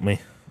quote me.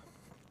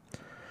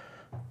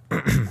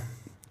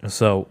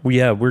 So,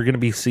 yeah, we're going to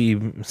be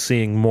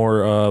seeing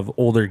more of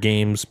older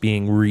games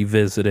being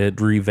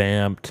revisited,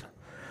 revamped,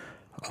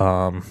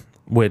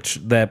 which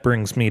that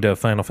brings me to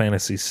Final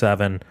Fantasy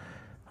VII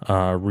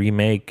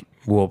remake.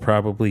 We'll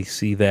probably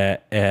see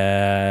that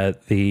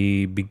at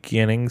the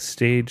beginning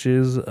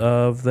stages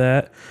of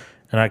that.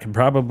 And I can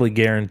probably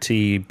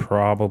guarantee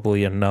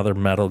another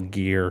Metal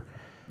Gear.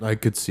 I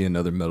could see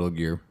another Metal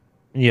Gear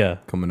Yeah.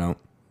 coming out.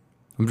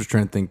 I'm just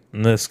trying to think.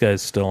 And this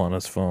guy's still on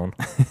his phone.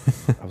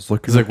 I was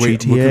looking He's at like,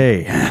 wait,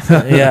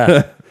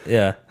 GTA.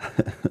 Yeah.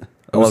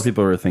 A lot of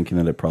people are thinking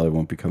that it probably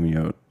won't be coming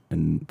out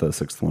in the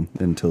 6th one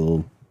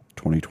until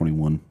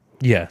 2021,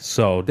 Yeah,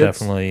 so That's-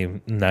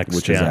 definitely next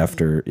which gen. is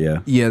after,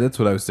 Yeah, that's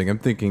what I was thinking. I'm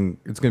thinking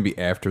it's going to be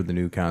after the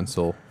new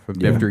console,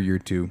 after year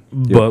 2.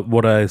 But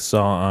what I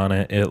saw on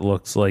it, it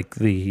looks like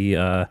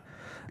the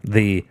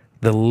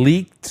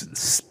leaked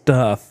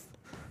stuff,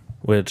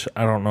 which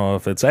I don't know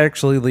if it's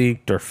actually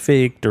leaked or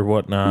faked or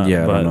whatnot.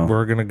 Yeah, I but don't know.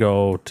 we're gonna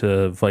go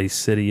to Vice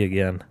City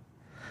again,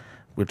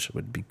 which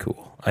would be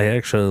cool. I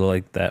actually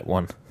like that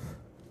one.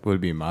 Would it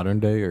be modern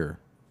day or?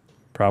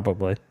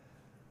 Probably.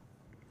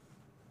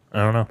 I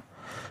don't know.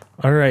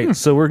 All right,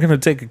 so we're gonna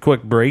take a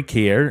quick break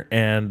here,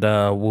 and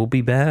we'll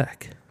be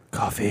back.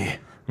 coffee.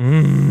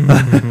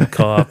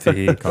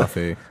 Coffee.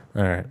 Coffee.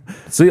 All right.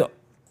 See ya.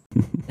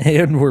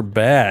 And we're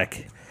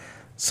back.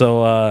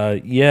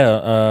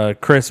 So,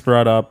 Chris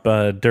brought up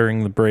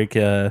during the break,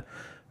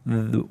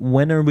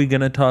 when are we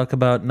going to talk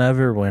about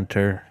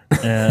Neverwinter?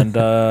 And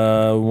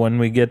when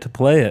we get to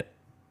play it.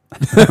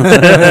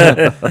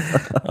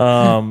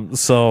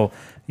 So,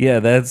 yeah,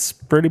 that's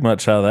pretty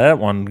much how that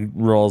one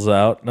rolls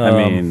out. I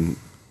mean,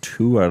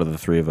 2 out of the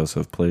 3 of us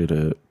have played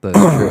it. That's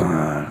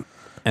true.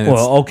 And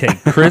well, okay,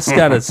 Chris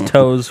got his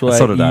toes wet.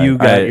 So did I. You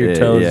got your yeah,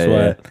 toes yeah.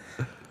 wet.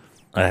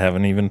 I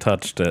haven't even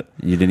touched it.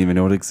 You didn't even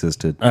know it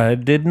existed. I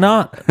did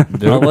not.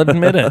 I'll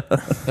admit it.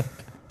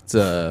 it's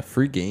a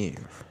free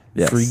game.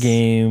 Yes. Free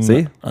game.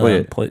 See?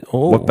 Wait. What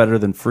Oh, better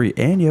than free?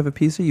 And you have a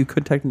PC, you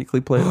could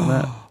technically play it on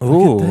that.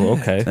 Ooh,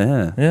 okay.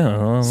 Yeah.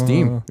 Yeah.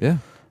 Steam. Yeah.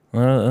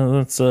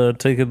 Let's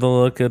take a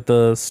look at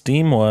the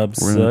Steam We're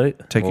website. going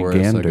to take Well, a wait a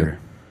gander. second.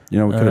 You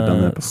know, we could have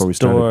done that before we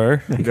Store.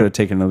 started. We could have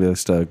taken at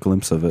least a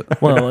glimpse of it.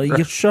 Well,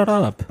 you shut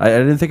up. I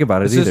didn't think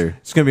about it either.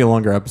 It's going to be a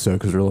longer episode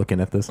because we're looking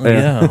at this.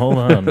 Yeah, hold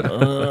on.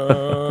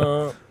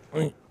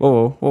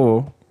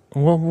 Whoa.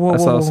 I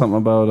saw something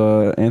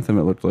about Anthem,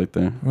 it looked like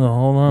there. No,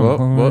 hold on. What?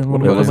 Hold on. What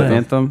What Wait, was it about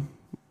Anthem?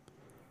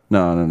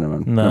 No.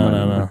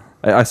 No.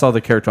 I saw the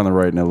character on the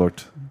right and it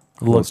looked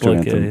close Looked to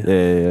like Anthem.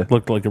 a Yeah.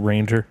 looked like a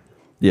ranger.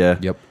 Yeah.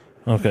 Yep.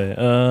 Okay.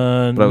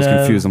 But I was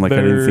confused. I'm like, I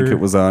didn't think it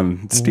was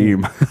on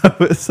Steam. I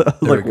was There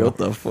like, we go. what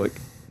the fuck?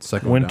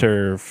 Second one down.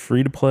 Winter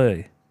free to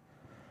play.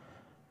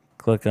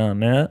 Click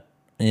on that,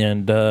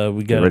 and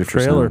we got a ready for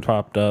trailer sound.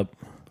 popped up.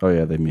 Oh,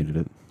 yeah, they muted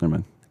it. Never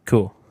mind.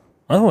 Cool.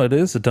 Oh, it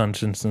is a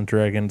Dungeons and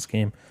Dragons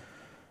game.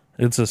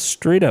 It's a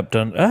straight up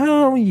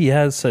Oh,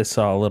 yes, I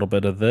saw a little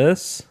bit of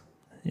this.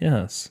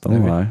 Yes.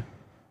 Don't lie.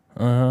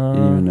 You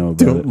didn't even know about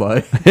Don't it.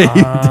 lie.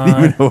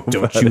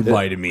 Don't you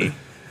lie to me.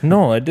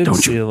 No, I did Don't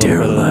see you a little dare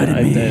bit lie to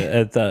of me.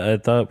 it. I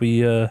thought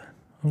we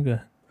okay.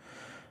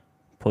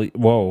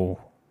 Whoa.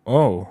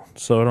 Oh,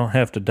 so I don't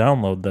have to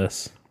download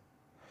this.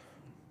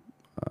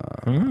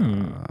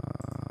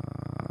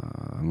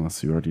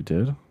 Unless you already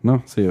did.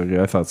 No, see,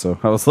 okay, I thought so.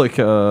 I was like, It's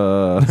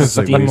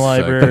like, wait Steam a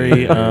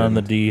library second. on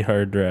the D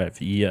hard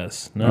drive.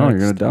 Yes. oh, you're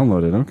Next. going to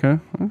download it. Okay.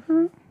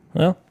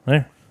 Well,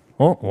 there.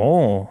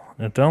 Oh,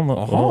 it download.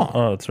 Uh-huh.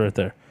 Oh, it's right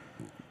there.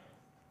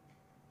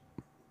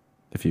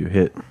 If you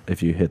hit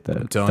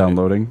that telling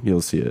downloading,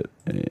 you'll see it.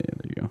 And there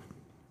you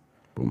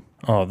go.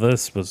 Oh,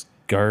 this was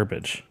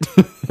garbage.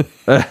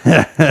 Let's get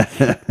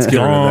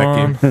rid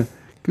of that game.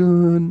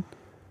 Good.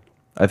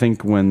 I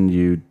think when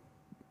you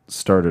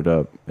start it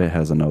up, it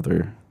has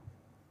another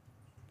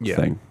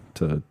thing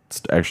to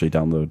actually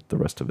download the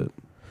rest of it.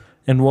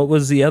 And what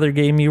was the other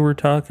game you were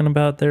talking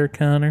about there,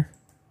 Connor?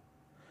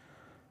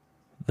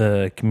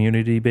 The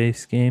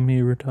community-based game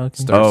you were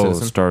talking Star about?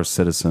 Citizen? Star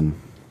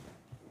Citizen.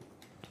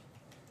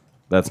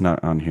 That's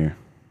not on here.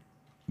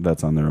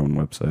 That's on their own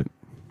website.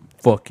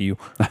 Fuck you.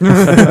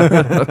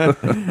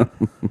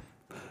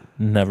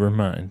 Never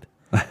mind.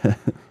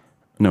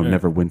 No,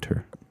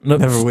 Neverwinter. No,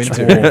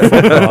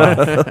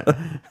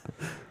 Neverwinter.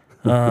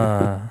 fuck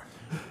off.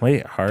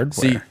 Wait, hardware.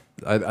 See,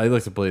 I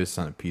like to play this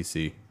on a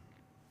PC.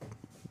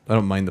 I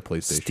don't mind the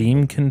PlayStation.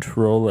 Steam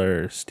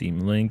controller,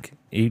 Steam Link,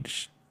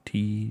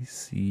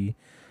 HTC,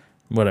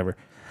 whatever.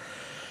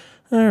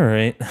 All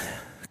right,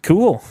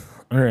 cool.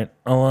 All right,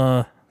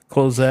 I'll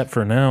close that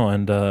for now,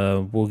 and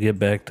we'll get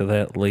back to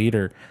that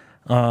later.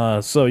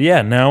 So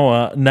yeah, now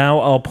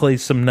I'll play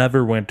some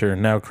Neverwinter.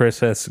 Now Chris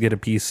has to get a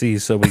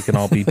PC so we can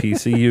all be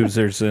PC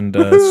users and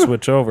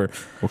switch over.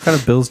 What kind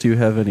of bills do you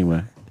have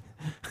anyway?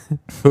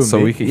 Who, So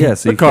me? we can, yeah,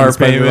 so you car can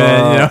spend it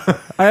payment, all. you know?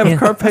 I have a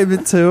car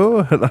payment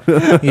too.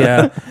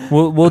 Yeah,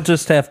 we'll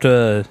just have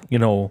to,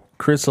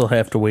 Chris will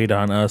have to wait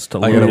on us to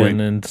I gotta load wait. in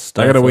and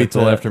stuff. I gotta wait like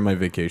till that. after my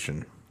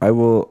vacation.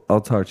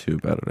 I'll talk to you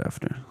about it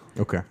after.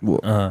 Okay.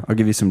 I'll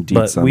give you some But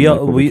deets on we like,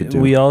 what we could do.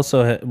 we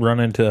also run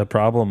into a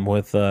problem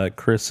with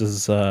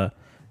Chris's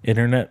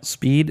internet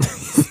speed.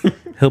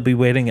 He'll be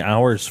waiting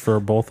hours for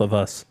both of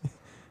us.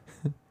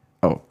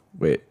 Oh,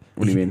 wait.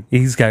 What do you mean?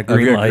 He's got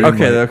green got light. green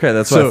Okay,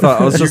 that's what I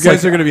thought. I was you just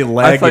guys like, are gonna be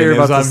I thought lagging. you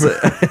were as about to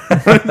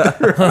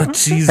I'm- say, Oh,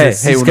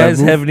 Jesus, Hey, these when I guys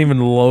move- haven't even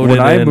loaded when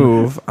I in.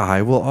 move,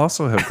 I will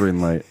also have green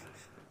light.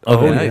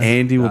 Oh, And nice.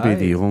 Andy will be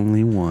the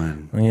only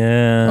one.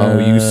 Yeah. Oh,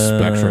 you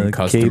Spectrum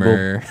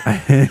customer.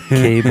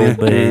 Cable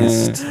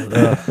based.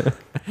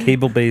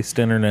 Cable based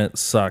internet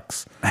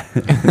sucks.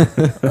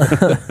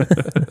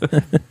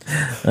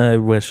 I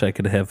wish I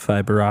could have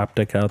fiber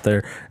optic out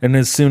there. And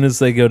as soon as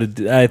they go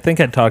to, I think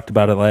I talked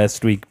about it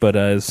last week, but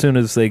as soon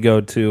as they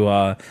go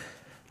to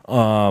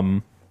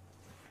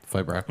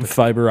Fiber optic.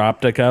 fiber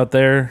optic out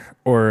there,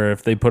 or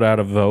if they put out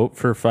a vote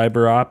for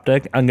fiber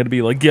optic, I'm going to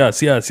be like,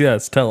 yes, yes,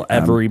 yes. Tell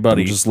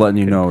everybody. I'm just letting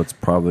you know it's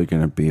probably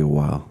going to be a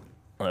while.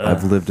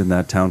 I've lived in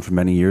that town for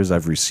many years.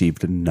 I've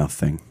received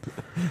nothing.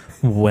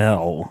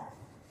 Well.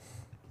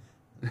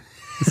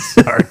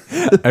 Sorry.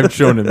 I'm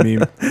showing a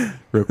meme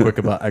real quick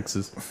about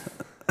X's.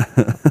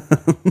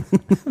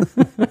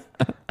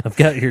 I've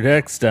got your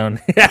X down.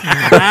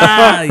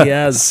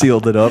 Yes.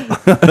 Sealed it up.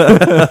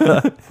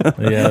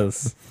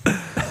 Yes.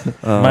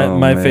 Oh,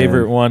 my man.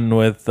 favorite one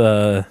with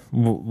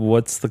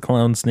what's the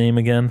clown's name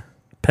again?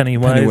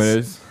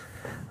 Pennywise.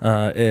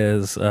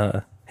 Is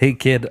hey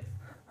kid,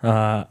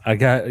 I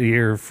got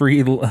your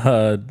free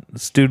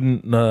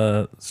student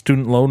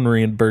loan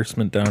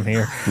reimbursement down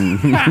here.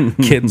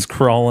 Kids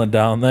crawling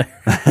down there.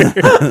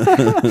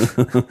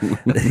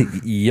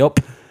 Yup.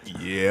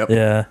 Yep.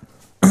 Yeah.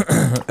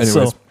 Anyways,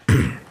 So,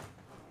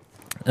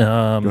 you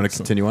want to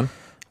continue on?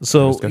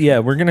 So discussion? yeah,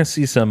 we're gonna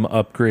see some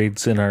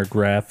upgrades in our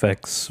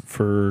graphics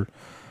for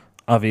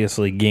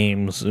obviously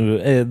games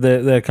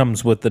that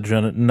comes with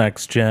the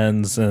next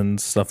gens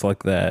and stuff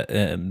like that,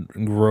 and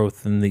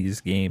growth in these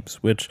games.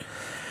 Which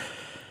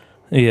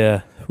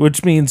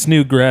means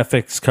new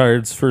graphics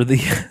cards for the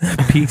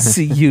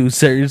PC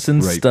users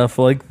and Right. stuff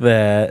like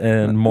that,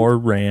 and more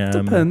RAM,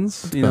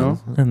 Depends, you know.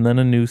 and then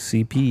a new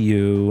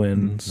CPU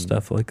and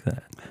stuff like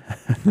that.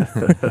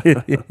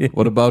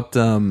 What about?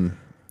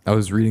 I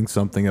was reading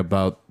something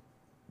about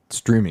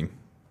streaming.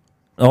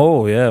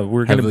 Oh yeah,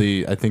 we're gonna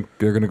Heavily, I think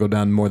they're going to go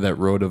down more that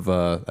road of.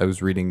 I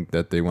was reading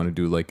that they want to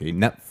do like a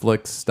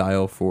Netflix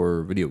style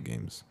for video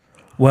games.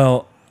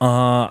 Well,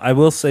 I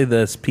will say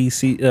this: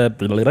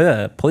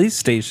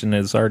 PlayStation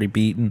has already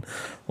beaten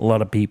a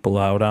lot of people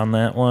out on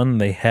that one.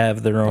 They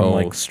have their own Oh.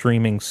 like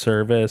streaming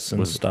service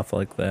and stuff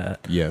like that,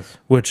 Yes.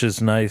 which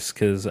is nice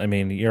because I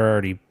mean you're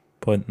already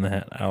putting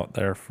that out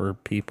there for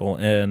people.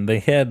 And they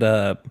had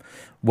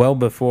well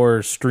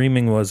before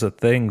streaming was a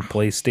thing,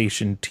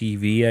 PlayStation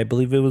TV, I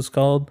believe it was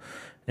called,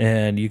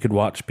 and you could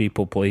watch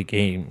people play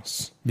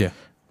games. Yeah.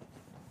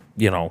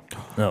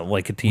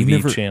 Like a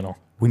TV channel.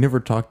 We never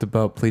talked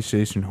about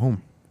PlayStation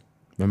Home.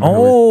 Remember how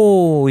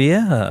Oh,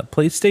 yeah.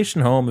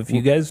 PlayStation Home, if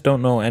you guys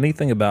don't know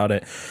anything about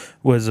it,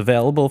 was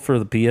available for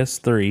the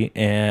PS3,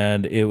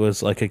 and it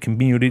was like a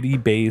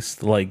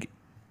community-based like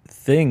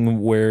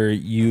thing where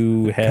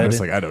you I had was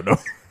like, I don't know.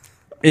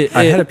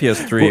 I had a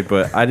PS3,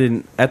 but I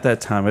didn't at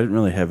that time. I didn't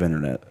really have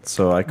internet,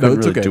 so I couldn't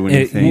it's really okay. do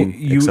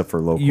anything except for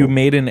local. You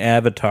made an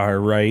avatar,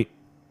 right?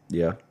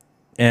 yeah.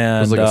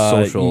 And like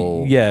a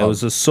social it hub.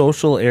 was a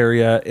social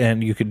area,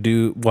 and you could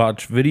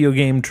watch video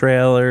game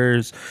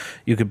trailers.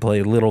 You could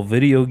play little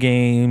video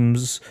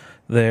games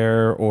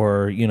there,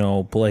 or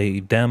play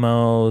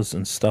demos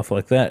and stuff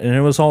like that. And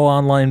it was all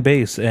online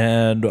based,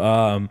 and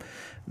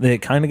they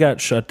kind of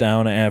got shut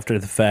down after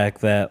the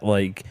fact that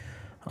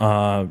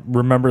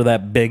remember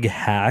that big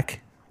hack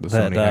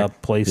that Sony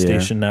hack?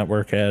 PlayStation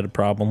Network had a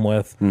problem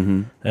with,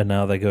 and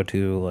now they go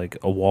to like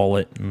a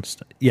wallet and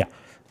stuff. Yeah.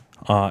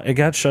 It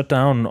got shut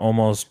down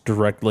almost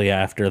directly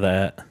after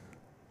that.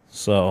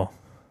 So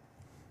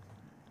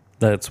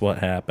that's what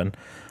happened.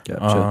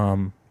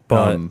 Gotcha.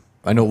 But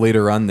I know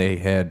later on they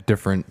had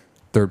different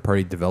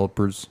third-party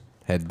developers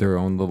had their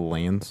own little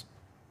lands,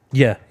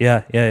 Yeah.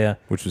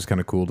 which was kind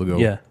of cool to go.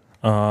 Yeah,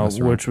 mess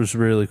around. which was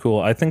really cool.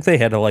 I think they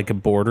had a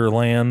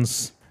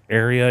Borderlands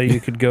area you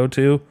could go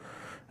to.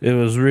 It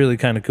was really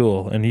kind of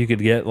cool, and you could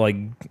get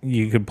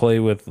you could play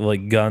with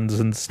guns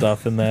and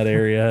stuff in that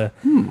area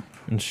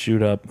and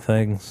shoot up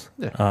things.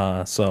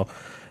 Yeah. So,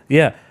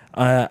 yeah,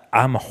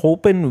 I'm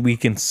hoping we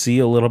can see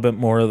a little bit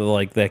more of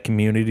that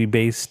community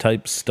based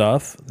type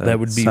stuff. That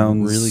would be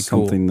sounds really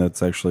cool. something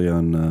that's actually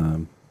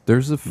on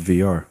There's a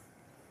VR.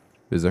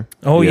 Is there?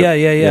 Oh Yep.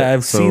 yeah. Yeah,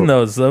 I've so- seen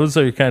those. Those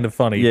are kind of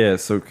funny. Yeah,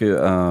 so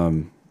I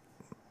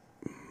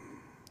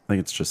think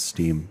it's just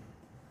Steam.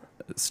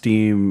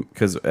 Steam,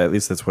 because at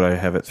least that's what I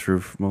have it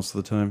through most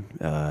of the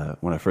time.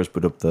 When I first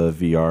boot up the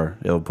VR,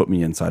 it'll put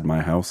me inside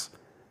my house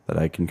that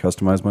I can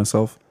customize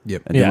myself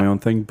Yep. and do Yeah. my own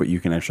thing. But you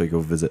can actually go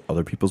visit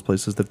other people's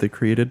places that they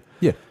created.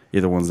 Yeah.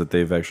 Either ones that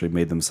they've actually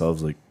made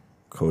themselves,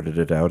 coded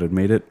it out and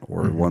made it,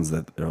 or ones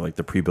that are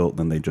the pre-built, and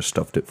then they just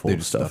stuffed it full They of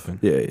just stuff. stuff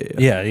it.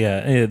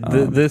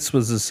 Yeah. This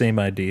was the same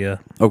idea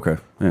Okay.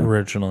 Yeah.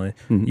 originally.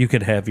 You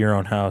could have your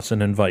own house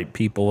and invite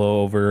people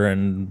over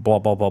and blah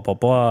blah blah blah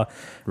blah.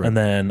 Right. And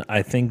then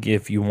I think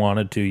if you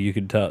wanted to, you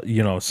could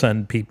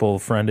send people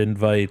friend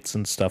invites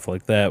and stuff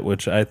like that,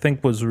 which I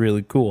think was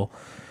really cool.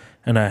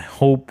 And I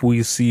hope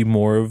we see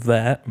more of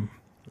that.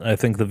 I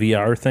think the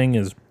VR thing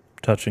is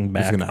touching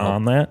back gonna help.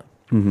 on that.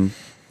 Mm-hmm.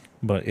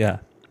 But yeah,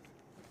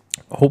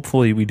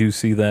 hopefully we do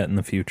see that in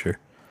the future.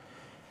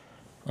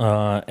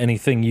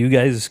 Anything you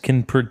guys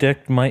can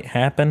predict might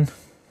happen?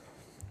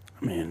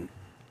 I mean,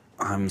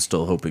 I'm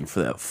still hoping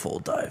for that full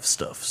dive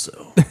stuff,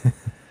 so.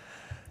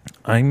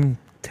 I'm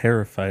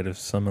terrified of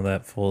some of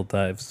that full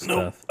dive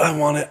stuff. I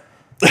want it.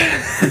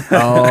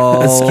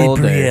 All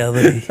Escape day.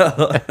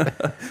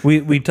 reality.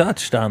 we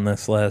touched on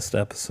this last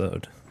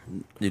episode.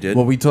 You did?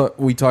 Well, we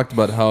talked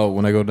about how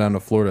when I go down to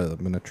Florida,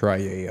 I'm gonna try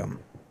a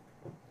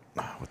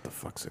what the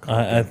fuck's it called?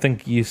 I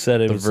think you said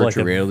it The was like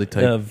virtual a reality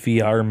type.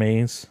 VR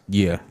maze.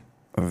 Yeah,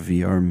 A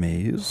VR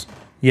maze?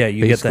 Yeah,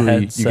 you get the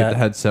basically headset. you get the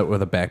headset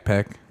with a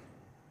backpack,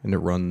 and it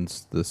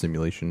runs the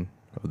simulation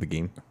of the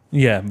game.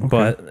 Yeah,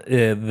 but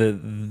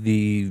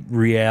the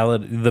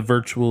reality, the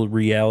virtual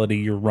reality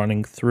you're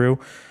running through,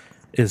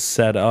 is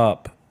set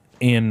up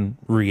in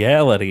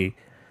reality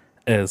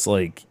as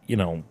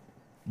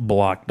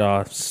blocked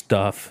off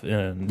stuff,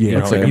 and Yeah,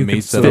 it's like a you can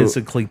maze setup.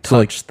 physically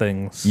touch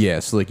things. Yeah,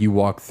 so you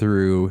walk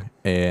through,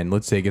 and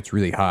let's say it gets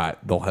really hot,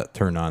 they'll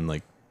turn on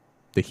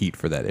the heat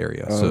for that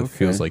area, so it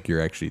feels okay. like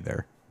you're actually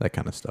there. That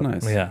kind of stuff.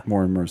 Nice. Yeah.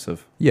 More immersive.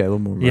 Yeah, a little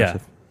more Yeah,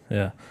 immersive.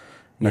 yeah.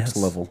 Next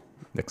Yes. level.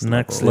 Next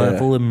level.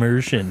 level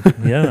immersion.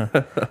 Yeah.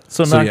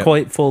 So So, not yeah.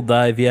 quite full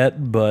dive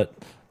yet, but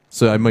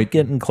So I might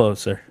getting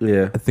closer.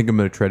 Yeah. I think I'm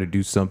gonna try to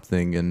do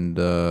something and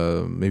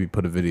maybe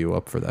put a video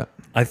up for that.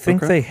 I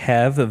think Okay. they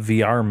have a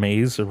VR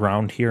maze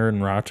around here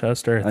in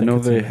Rochester. I think know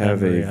it's they in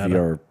have a Henrietta.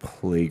 VR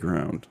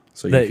playground.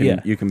 So That-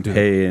 you can Yeah.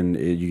 pay and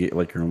you get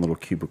your own little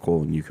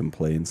cubicle and you can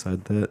play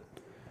inside that.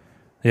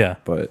 Yeah.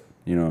 But,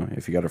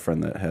 if you got a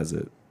friend that has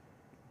it,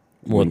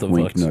 What the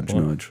wink, fuck's nudge,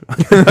 what? nudge.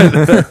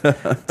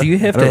 Do you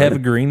have to have a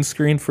green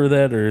screen for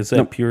that, or is that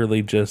Nope.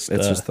 purely just?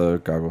 It's just the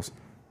goggles.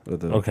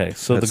 Okay,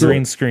 so the That's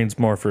green it. screen's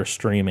more for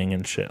streaming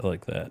and shit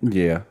like that.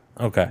 Yeah.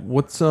 Okay.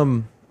 What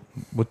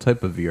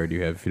type of VR do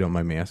you have, if you don't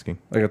mind me asking?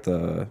 I got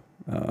the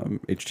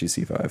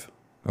HTC 5.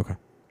 Okay.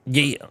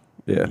 Yeah.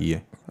 Yeah. Yeah.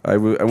 I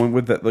went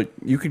with that.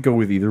 You could go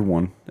with either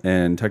one,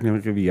 and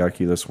technically the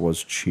Oculus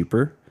was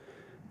cheaper,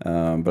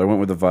 but I went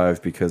with the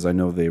Vive because I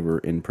know they were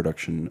in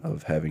production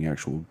of having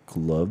actual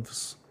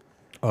gloves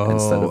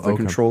instead of the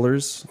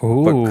controllers.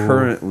 Ooh. But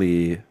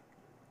currently,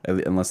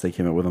 unless they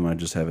came out with them,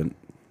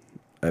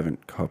 I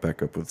haven't caught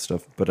back up with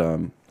stuff. But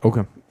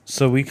Okay.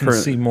 So we can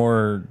Current- see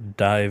more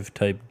dive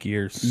type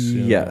gears.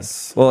 soon.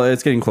 yes, well,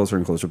 it's getting closer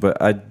and closer.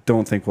 But I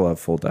don't think we'll have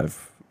full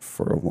dive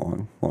for a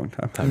long, long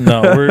time.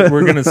 No,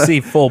 we're gonna see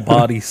full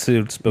body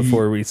suits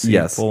before we see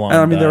Yes, full on. and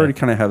I mean they dive. already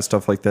kind of have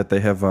stuff like that. They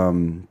have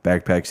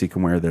backpacks you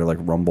can wear. They're like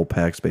rumble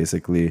packs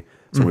basically.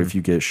 So if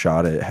you get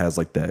shot, it has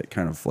that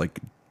kind of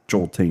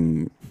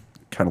jolting,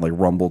 kind of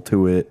rumble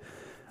to it.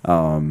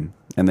 And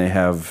they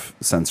have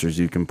sensors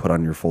you can put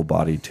on your full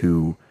body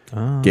to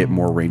get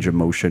more range of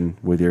motion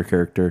with your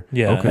character.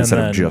 Yeah, and instead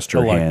then of just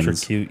your hands.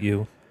 electrocute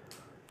you.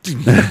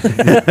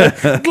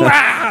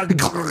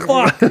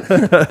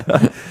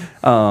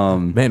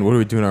 Man, what are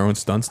we doing our own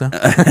stunts now?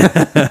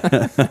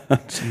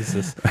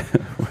 Jesus.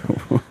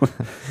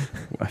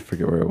 I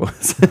forget where it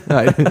was.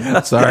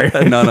 Sorry.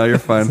 no, you're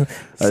fine.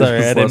 Sorry,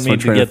 I just didn't lost my mean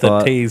to train get of the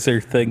thought.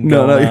 taser thing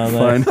No, going no, on you're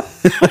there.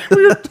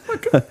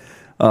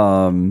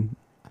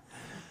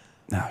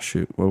 fine.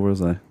 Shoot, what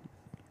was I?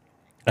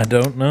 I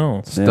don't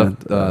know. Stuff,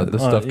 the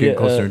stuff getting yeah,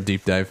 closer in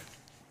deep dive.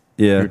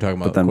 Yeah, You were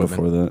talking about but then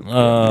equipment.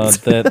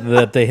 before that,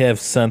 That they have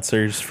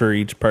sensors for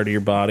each part of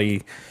your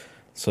body,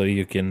 so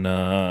you can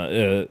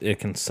it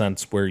can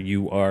sense where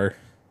you are.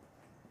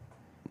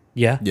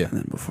 Yeah. Yeah. and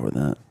then before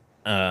that.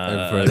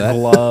 for that?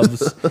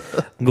 Gloves.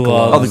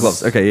 Oh, the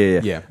gloves. Okay,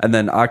 yeah. Yeah. And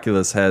then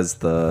Oculus has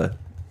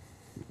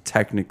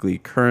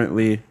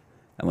currently,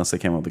 unless they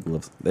came out with the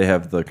gloves, they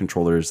have the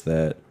controllers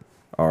that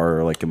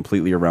are like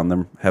completely around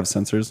them have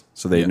sensors,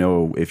 so they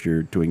know if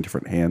you're doing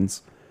different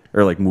hands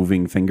or like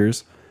moving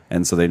fingers,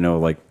 and so they know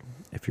like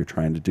if you're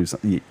trying to do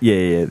something.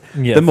 Yeah.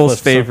 The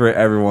most favorite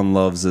everyone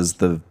loves is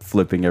the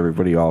flipping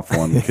everybody off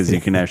one, because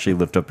you can actually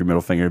lift up your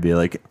middle finger and be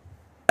like,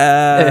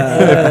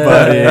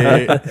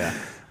 buddy.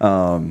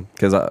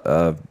 Because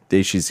the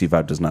HTC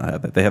Vive does not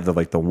have that. They have the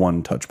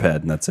one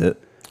touchpad, and that's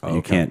it. And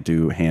you can't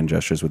do hand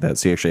gestures with that.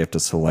 So you actually have to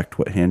select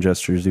what hand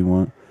gestures you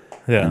want.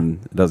 Yeah.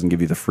 And it doesn't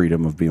give you the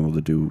freedom of being able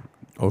to do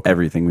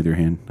everything with your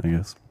hand, I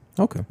guess.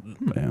 Okay.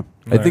 But yeah.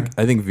 I think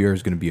VR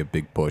is going to be a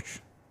big push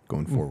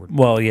going forward.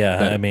 Well, yeah,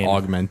 That I mean,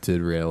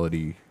 augmented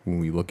reality when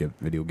we look at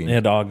video games.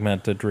 and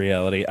augmented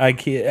reality.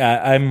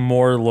 I'm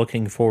more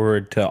looking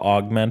forward to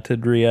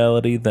augmented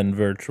reality than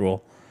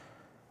virtual.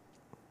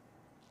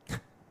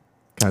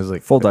 I was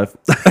like, Full dive.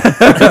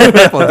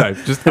 full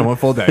dive. Just I want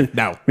full dive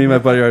now. Me and my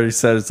buddy already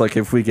said it's like,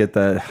 if we get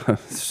that,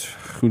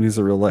 who needs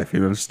a real life?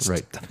 Just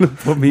Right.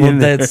 put me in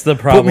there. That's the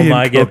problem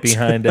I get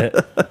behind it.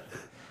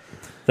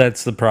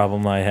 That's the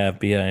problem I have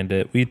behind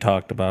it. We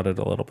talked about it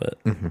a little bit.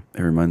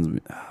 It reminds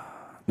me.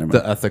 Never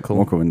mind. The ethical.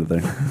 Won't go into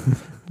there.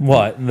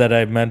 What? That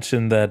I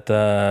mentioned that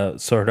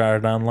Sword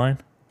Art Online?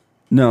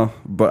 No,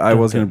 but I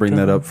was going to bring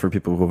that up for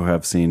people who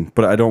have seen.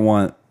 But I don't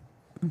want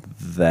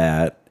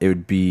that. It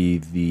would be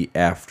the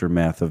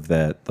aftermath of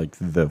that, like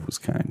those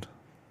kind.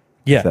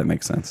 Yeah. If that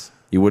makes sense.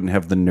 You wouldn't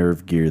have the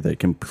nerve gear that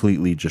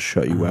completely just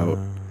shut you out.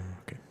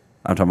 Okay.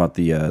 I'm talking about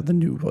the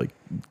new like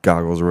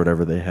goggles or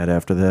whatever they had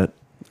after that.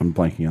 I'm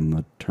blanking on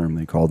the term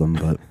they called them,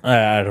 but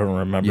I don't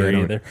remember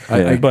either. But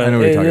I know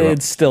what you're talking about.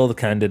 it's still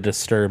kind of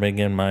disturbing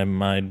in my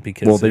mind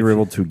because well, they were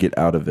able to get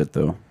out of it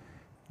though.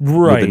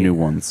 right With the new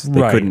ones,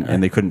 they couldn't,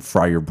 and they couldn't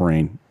fry your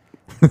brain.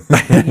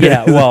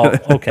 Yeah, well,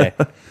 okay.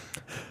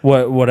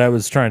 What I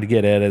was trying to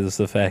get at is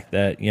the fact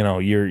that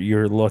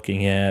you're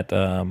looking at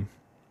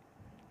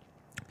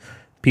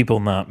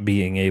people not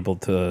being able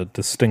to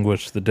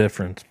distinguish the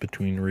difference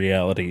between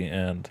reality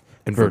and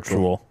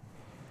virtual.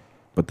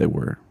 But they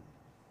were.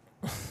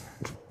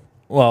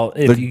 Well,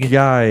 if The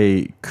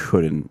guy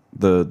couldn't.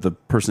 The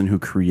person who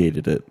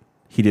created it,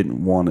 he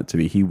didn't want it to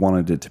be. He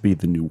wanted it to be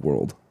the new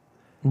world.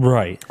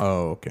 right,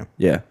 Oh, okay.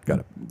 Yeah,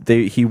 Got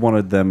it. He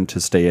wanted them to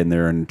stay in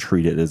there and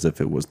treat it as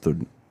if it was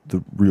the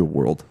real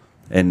world,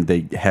 and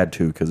they had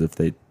to, because if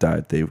they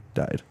died, they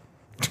died.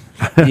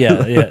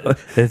 yeah.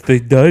 If they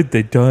died,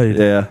 they died.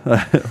 Yeah.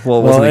 Well,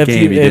 it wasn't a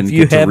game. if you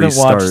get to haven't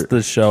restart. watched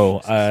the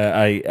show,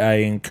 I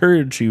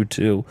encourage you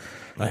to.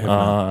 I have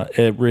not.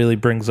 It really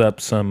brings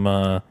up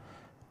some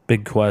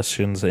big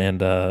questions,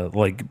 and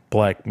like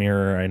Black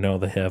Mirror, I know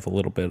they have a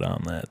little bit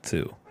on that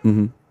too.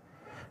 Mm-hmm.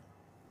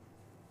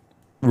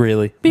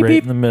 Really,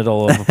 in the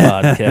middle of a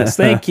podcast.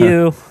 Thank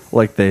you.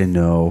 Like they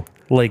know.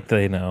 Like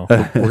they know.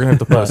 We're gonna have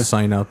to put a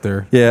sign out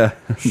there. Yeah.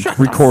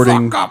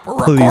 Recording.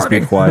 Please be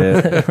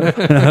quiet.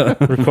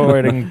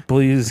 Recording,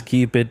 please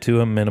keep it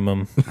to a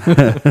minimum.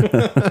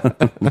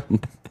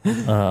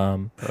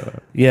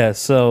 Yeah,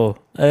 so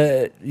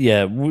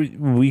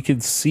we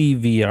could see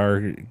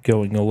VR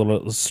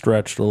going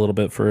stretched a little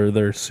bit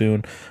further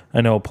soon.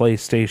 I know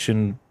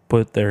PlayStation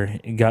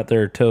got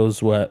their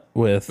toes wet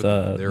with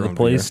the own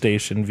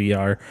PlayStation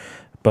VR,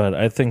 but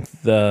I think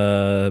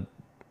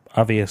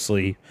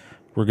obviously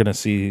we're going to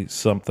see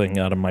something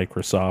out of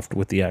Microsoft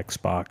with the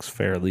Xbox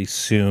fairly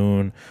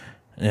soon,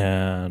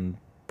 and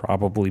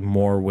probably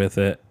more with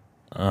it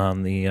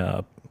on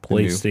the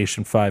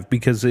PlayStation 5,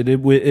 because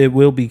it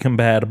will be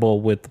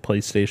compatible with the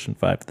PlayStation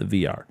 5, the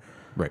VR.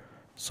 Right.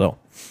 So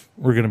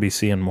we're going to be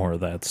seeing more of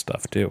that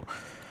stuff too.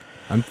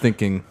 I'm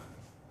thinking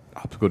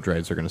optical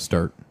drives are going to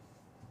start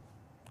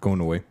going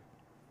away.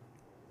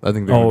 I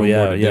think they're going to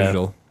go more to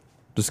digital,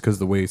 just because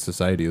the way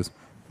society is.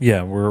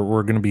 Yeah,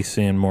 we're going to be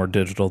seeing more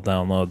digital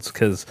downloads,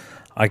 because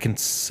I can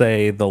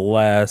say the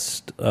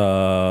last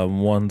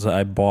ones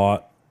I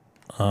bought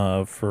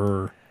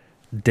for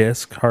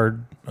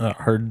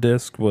hard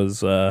disk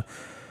was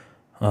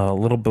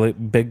Little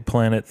Big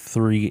Planet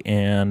 3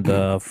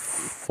 and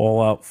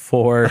Fallout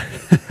 4. Isn't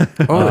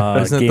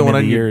that the one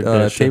on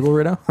your table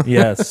right now?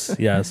 Yes.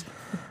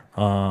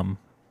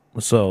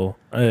 So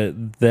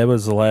that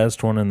was the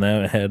last one, and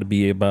that had to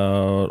be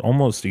about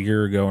almost a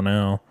year ago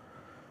now.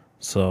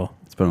 So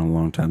It's been a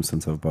long time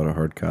since I've bought a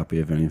hard copy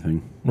of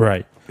anything.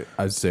 right.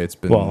 I'd say it's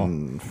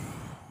been.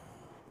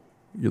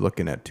 You're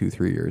looking at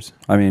 2-3 years.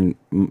 I mean,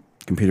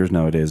 computers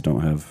nowadays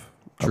don't have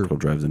True. optical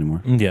drives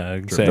anymore. Yeah,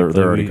 exactly.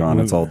 They're already gone.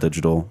 It's all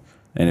digital.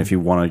 And if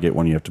you want to get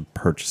one, you have to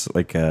purchase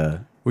like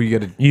a. Well, you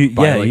got to.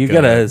 You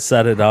gotta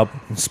set it up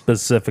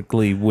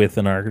specifically with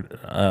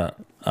an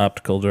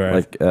optical drive.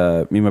 Like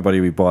me and my buddy,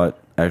 we bought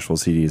actual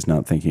CDs,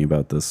 not thinking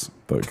about this,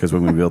 but because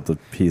when we built the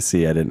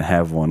PC, I didn't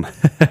have one,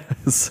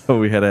 so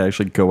we had to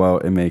actually go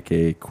out and make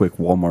a quick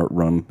Walmart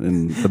run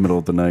in the middle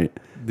of the night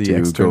to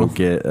external? go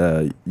get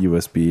a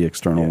USB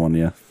external one.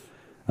 Yeah.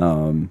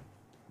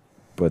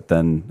 But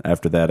then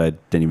after that, I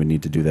didn't even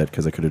need to do that,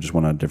 because I could have just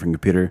went on a different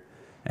computer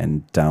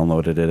and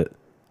downloaded it,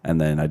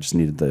 and then I just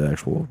needed the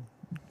actual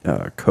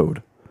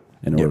code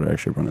in order to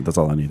actually run it. That's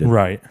all I needed.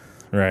 Right.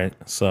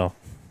 So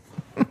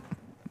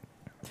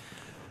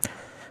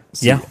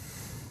See Yeah. ya.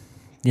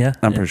 Yeah.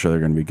 I'm pretty sure they're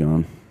going to be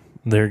gone.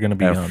 They're going to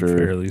be on After-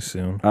 fairly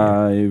soon.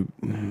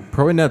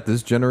 Probably not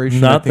this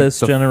generation. I Not think this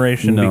the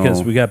generation no.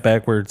 because we got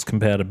backwards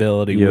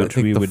compatibility, Yeah, I which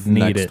think we the would need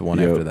next it. one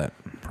Yep. after that.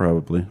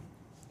 Probably.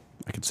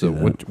 I could see So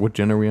that. what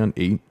gen are we on?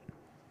 8?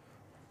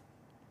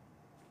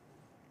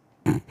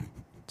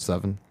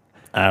 7?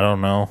 I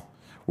don't know.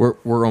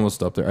 We're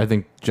almost up there. I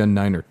think Gen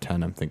 9 or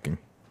 10, I'm thinking.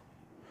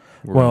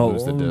 We're gonna Well,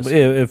 lose the disc.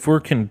 if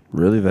we're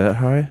Really that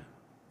high?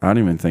 I don't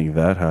even think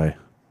that high.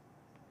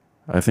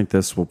 I think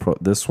this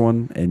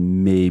one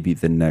and maybe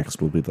the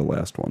next will be the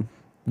last one.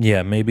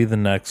 yeah, maybe the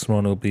next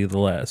one will be the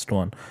last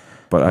one.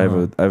 But I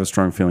have a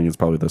strong feeling it's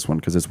probably this one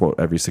because it's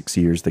every 6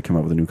 years they come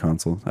out with a new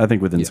console. I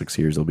think within 6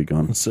 years they'll be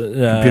gone. So,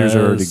 Computers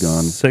are already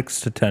gone. 6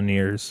 to 10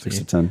 years. 6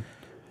 to 10.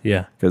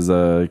 Yeah, Because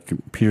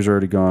computers are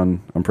already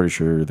gone. I'm pretty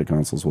sure the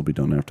consoles will be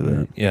done after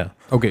that. yeah.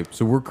 Okay,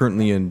 so we're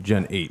currently in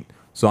Gen 8.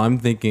 So I'm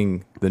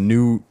thinking the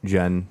new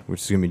gen,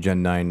 which is going to be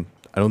Gen 9,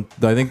 I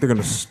think they're going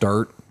to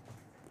start,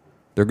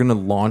 they're going to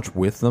launch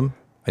with them.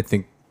 I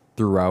think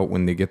throughout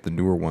when they get the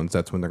newer ones,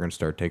 that's when they're going to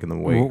start taking them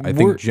away. Well, I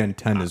think Gen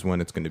 10 is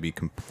when it's going to be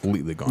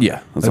completely gone.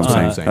 Yeah, that's what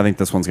I'm saying. I think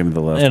this one's going to be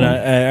the last And one.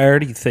 I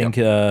already think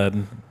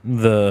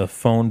the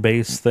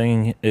phone-based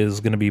thing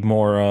is going to be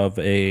more of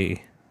a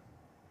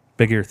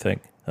bigger thing.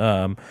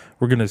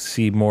 We're going to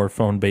see more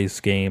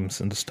phone-based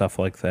games and stuff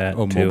like that.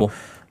 Oh, too.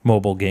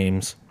 Mobile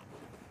games.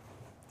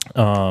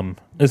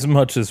 As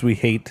much as we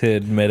hate to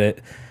admit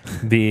it,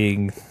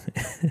 being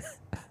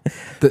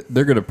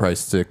They're going to probably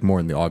stick more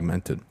in the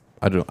augmented.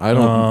 I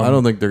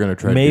don't think they're going to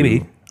try maybe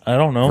to do I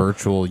don't know.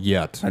 virtual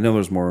yet. I know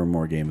there's more and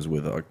more games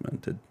with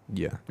augmented.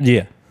 Yeah.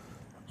 Yeah.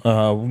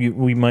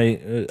 We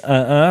might.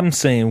 I'm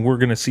saying we're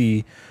gonna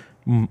see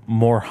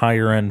more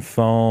higher end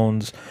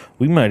phones.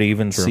 We might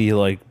even see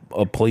like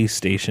a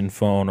PlayStation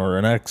phone or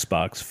an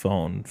Xbox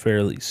phone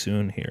fairly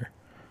soon here.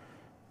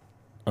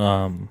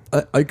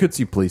 I could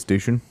see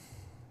PlayStation.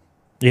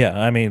 Yeah,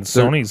 I mean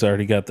Sony's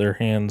already got their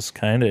hands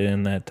kind of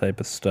in that type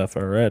of stuff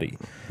already.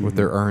 With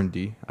their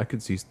R&D. I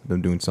could see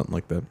them doing something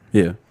like that.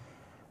 Yeah.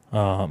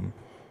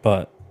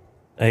 But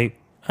hey,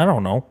 I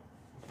don't know.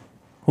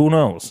 Who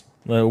knows?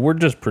 We're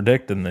just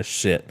predicting this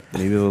shit.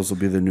 Maybe those will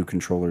be the new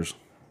controllers.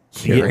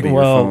 Yeah, Right in your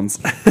well, phones.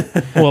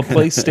 well,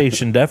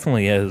 PlayStation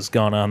definitely has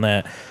gone on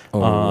that.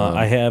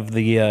 I have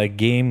the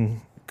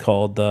game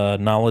called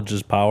Knowledge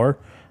is Power.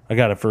 I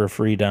got it for a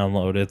free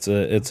download. It's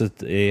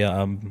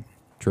a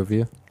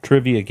Trivia.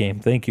 trivia game.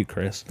 Thank you,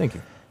 Chris. Thank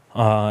you.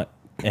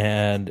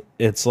 And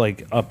it's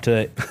like up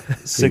to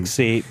 6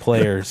 to 8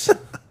 players.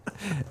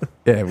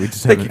 Yeah, we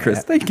just Thank have you,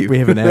 Chris. Thank you. We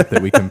have an app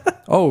that we can.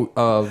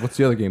 What's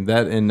the other game?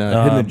 That and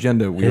Hidden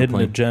Agenda. We were Hidden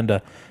playing.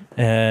 Agenda.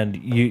 And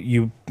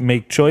you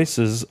make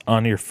choices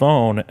on your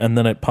phone, and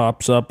then it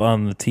pops up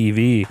on the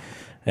TV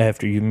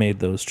after you made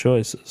those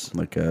choices.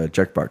 Like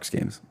checkbox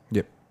games.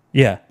 Yep.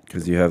 Yeah,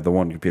 Because you have the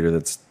one computer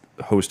that's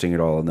hosting it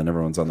all, and then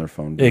everyone's on their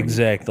phone.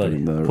 exactly.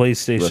 doing the rest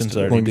PlayStation's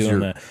of it. already Long as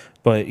doing you're- that.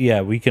 But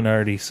yeah, we can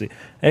already see.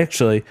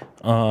 Actually,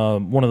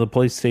 one of the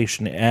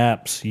PlayStation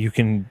apps, you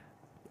can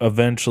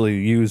eventually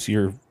use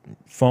your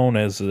phone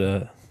as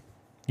a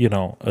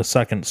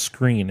second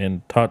screen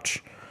and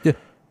touch Yeah.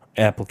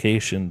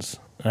 applications.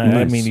 I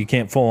Nice. mean, you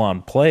can't full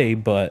on play,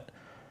 but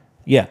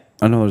yeah,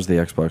 I know there's the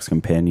Xbox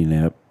Companion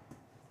app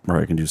where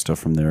I can do stuff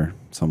from there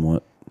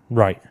somewhat,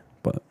 right.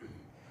 but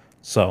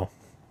So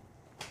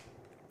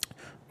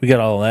we got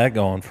all that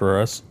going for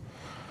us.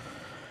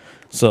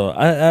 So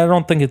I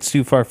don't think it's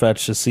too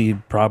far-fetched to see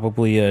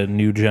probably a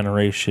new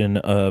generation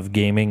of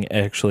gaming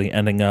actually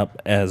ending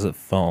up as a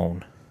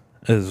phone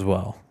as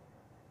well.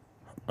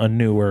 A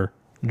newer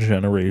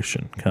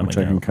generation coming which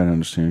I can out. kind of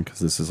understand because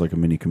this is like a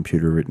mini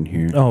computer written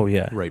here. Oh,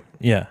 yeah. Right.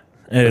 Yeah.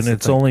 And That's the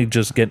it's thing. only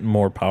just getting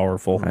more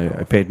powerful.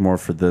 I paid more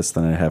for this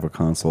than I have a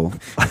console.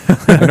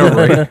 I know,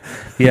 right?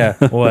 Yeah.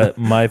 What?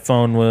 My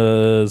phone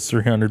was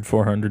 $300,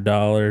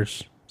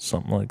 $400,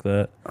 something like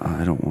that.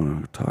 I don't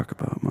want to talk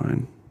about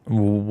mine.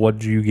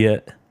 What'd you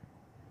get?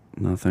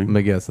 Nothing.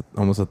 My guess,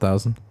 almost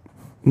 1,000.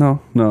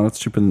 No, it's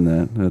cheaper than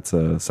that. It's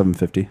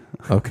 $750.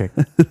 Okay.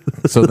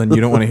 So then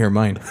you don't want to hear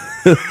mine.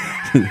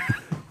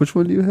 Which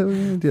one do you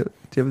have? Do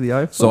you have the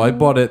iPhone? So I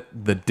bought it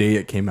the day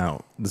it came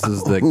out. This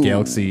is the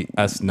Galaxy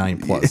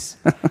S9 Plus.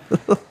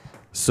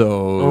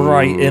 So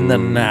Right in the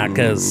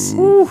knackers.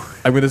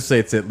 I'm going to say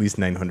it's at least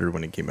 900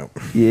 when it came out.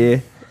 Yeah.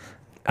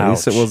 At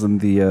least it Ouch.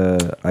 wasn't the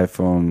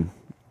iPhone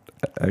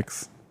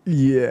X.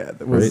 Yeah,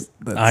 that was. Right?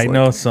 That's I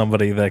know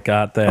somebody that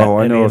got that. Oh,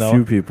 I and, know you a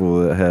few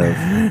people that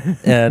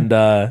have. And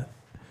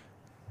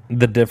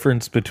the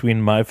difference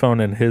between my phone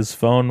and his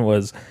phone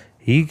was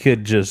he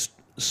could just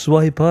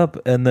swipe up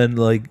and then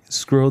like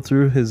scroll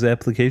through his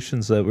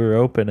applications that were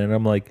open. And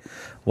I'm like,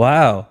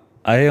 wow,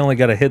 I only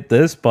got to hit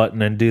this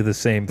button and do the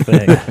same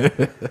thing.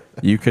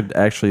 You could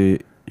actually.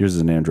 Yours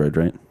is an Android,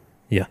 right?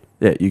 Yeah.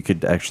 Yeah, you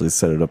could actually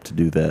set it up to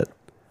do that.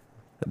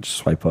 And just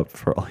swipe up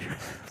for all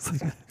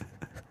your.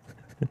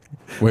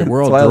 Wait,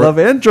 we're all. That's why I love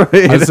Android.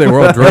 I'd say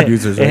we're all drug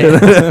users. Right?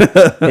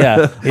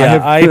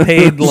 Yeah. I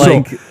paid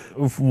like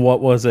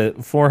what was it?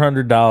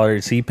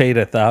 $400. He paid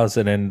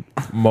 $1,000, and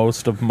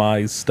most of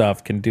my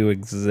stuff can do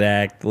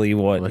exactly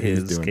what What he's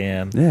his doing.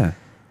 can. Yeah.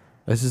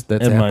 That's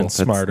And Apple. mine's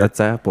smarter. That's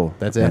Apple.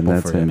 That's and Apple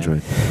that's for you, man.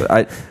 Android.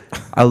 But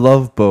I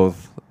love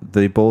both.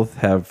 They both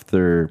have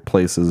their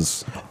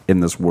places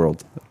in this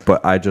world,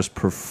 but I just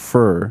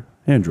prefer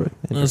Android.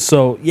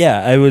 So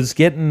yeah, I was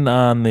getting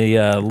on the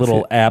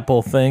little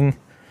Apple thing.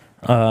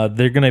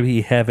 They're gonna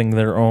be having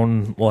their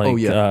own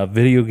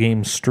video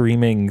game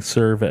streaming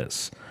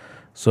service.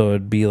 So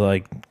it'd be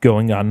like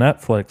going on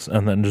Netflix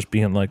and then just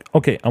being like,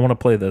 okay, I want to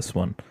play this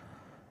one.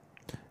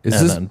 And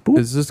then,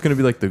 Is this going to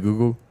be like the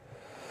Google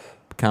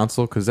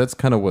console? Because that's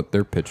kind of what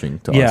they're pitching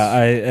to Yeah,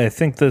 us. I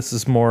think this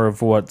is more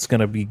of what's going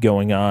to be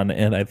going on,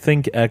 and I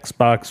think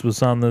Xbox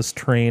was on this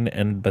train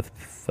and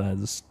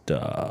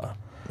Bethesda.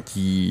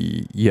 From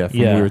Yeah.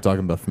 we were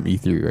talking about from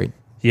E3, right?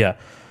 Yeah.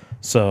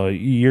 So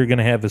you're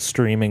gonna have a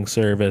streaming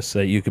service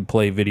that you could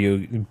play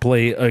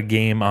a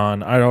game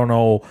on. I don't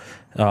know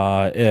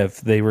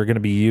if they were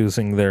gonna be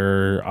using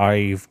their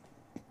iAir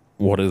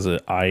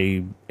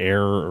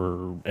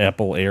or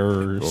Apple Air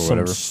or some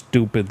whatever.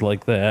 stupid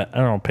like that.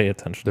 I don't pay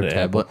attention Their to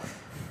tablet.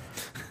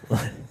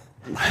 Apple.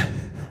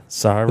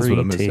 Sorry, I'm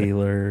gonna say.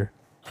 Taylor.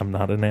 I'm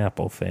not an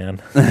Apple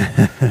fan.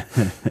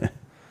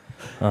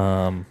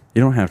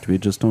 You don't have to be.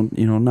 Just don't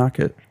knock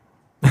it.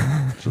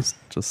 just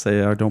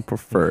say I don't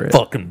prefer it.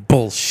 Fucking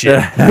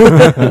bullshit.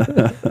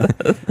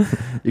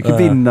 You can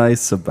be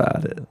nice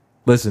about it.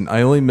 Listen,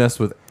 I only mess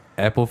with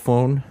Apple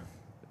phone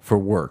for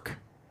work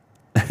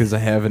because I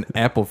have an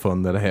Apple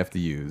phone that I have to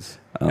use,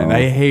 and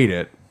I hate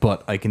it,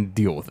 but I can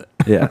deal with it.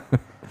 Yeah,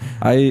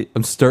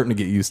 I'm starting to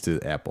get used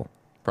to Apple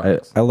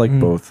products. I like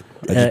both.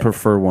 I just Uh,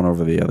 prefer one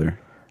over the other.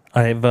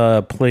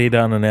 I've played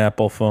on an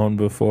Apple phone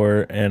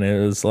before, and it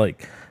was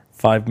like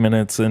 5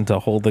 minutes into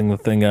holding the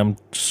thing, I'm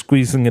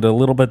squeezing it a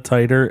little bit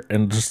tighter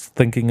and just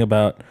thinking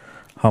about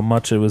how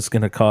much it was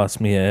going to cost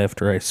me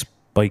after I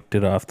spiked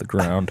it off the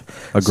ground.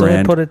 So I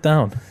grand? put it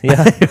down.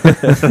 Yeah.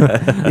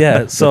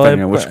 Yeah. So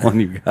Depending on which one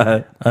you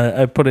got.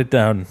 I put it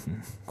down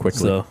Quickly.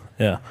 So,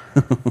 yeah.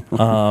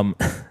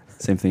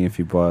 Same thing if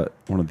you bought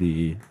one of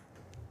the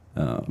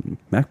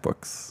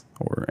MacBooks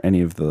or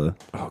any of the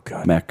Oh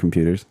God, Mac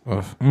computers.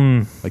 Ugh,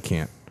 I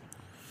can't.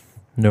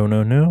 No,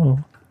 no,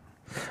 no.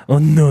 Oh,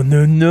 no,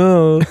 no,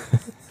 no.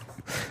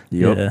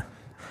 Yep.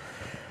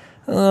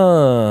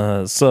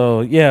 Yeah.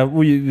 So yeah,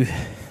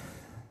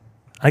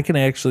 I can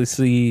actually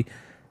see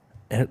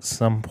at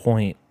some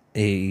point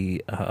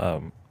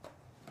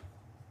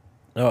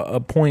a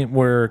point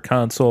where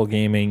console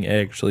gaming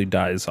actually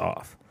dies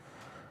off.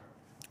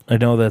 I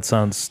know that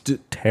sounds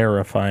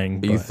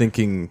terrifying. Are you but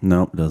thinking?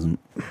 No, it doesn't.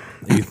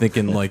 Are you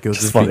thinking like it'll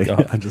just Funny. be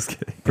I'm just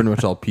kidding. pretty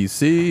much all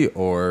PC,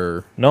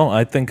 or no,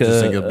 I think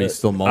Just think it'll be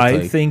still multi-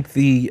 I think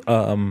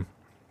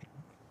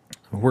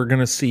we're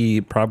gonna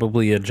see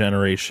probably a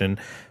generation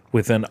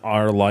within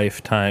our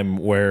lifetime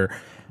where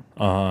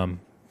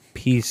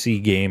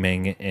PC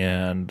gaming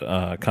and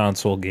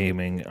console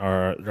gaming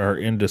are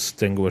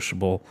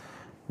indistinguishable.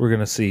 We're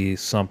gonna see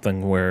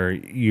something where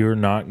you're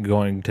not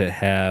going to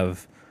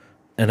have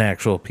an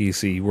actual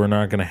PC. We're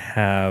not gonna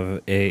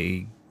have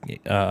a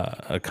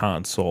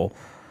console.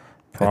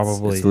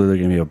 Probably, It's literally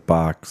gonna be a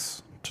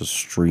box to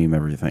stream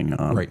everything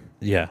on. right?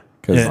 yeah.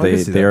 Because Yeah. I can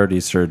see they that. already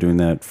started doing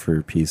that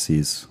for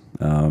PCs.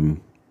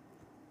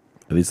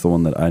 At least the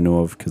one that I know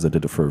of, because I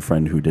did it for a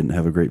friend who didn't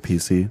have a great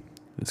PC.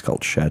 It's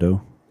called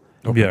Shadow.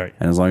 Yeah, right.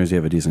 And as long as you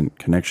have a decent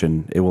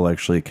connection, it will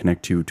actually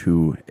connect you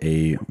to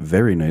a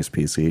very nice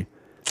PC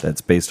that's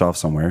based off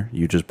somewhere.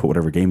 You just put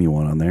whatever game you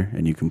want on there,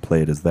 and you can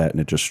play it as that,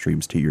 and it just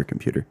streams to your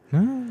computer.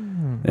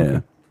 Yeah.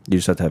 You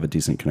just have to have a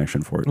decent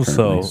connection for it.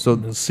 So,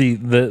 currently. see,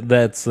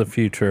 that's the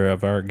future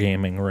of our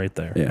gaming right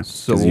there. Yeah,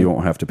 So- because you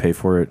won't have to pay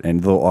for it,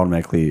 and they'll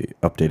automatically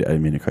update it. I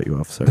didn't mean to cut you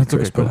off. Sorry, That's okay,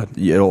 Chris, go but ahead.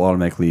 it'll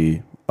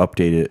automatically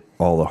update it,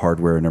 all the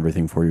hardware and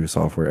everything for you,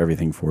 software,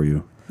 everything for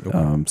you, so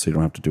you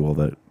don't have to do all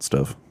that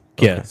stuff.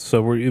 Yeah,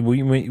 so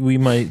we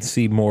might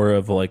see more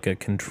of like a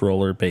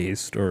controller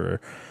based or,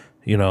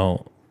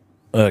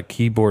 a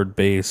keyboard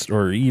based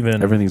or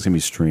even Everything's gonna be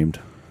streamed.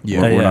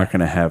 Yeah. we're Yeah. not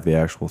gonna have the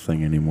actual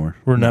thing anymore.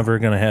 we're never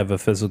gonna have a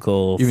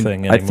physical Even-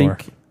 thing anymore.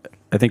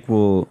 I think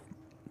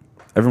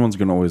everyone's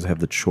gonna always have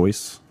the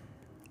choice,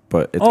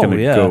 but it's Oh, gonna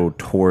yeah. go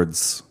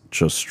towards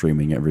just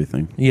streaming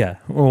everything. Yeah.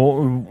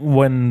 Well,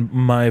 when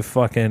my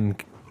fucking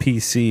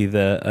PC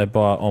that I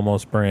bought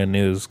almost brand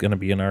new is going to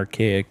be an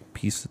archaic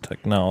piece of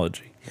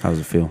technology. How does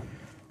it feel?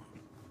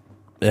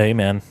 Hey,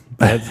 man,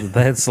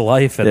 that's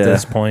life at Yeah.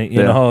 this point. You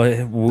Yeah.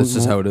 know, This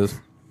is how it is.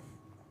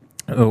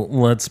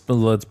 let's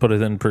put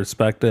it in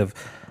perspective.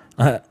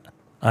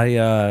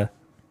 I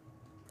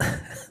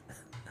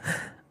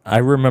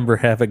remember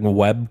having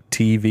web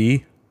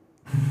TV.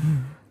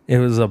 It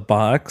was a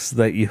box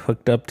that you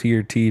hooked up to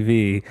your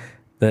TV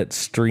that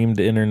streamed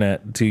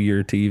internet to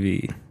your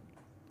TV.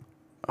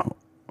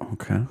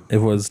 Okay. It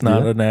was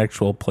not Yeah. an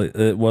actual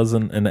it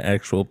wasn't an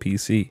actual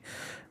PC.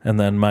 And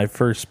then my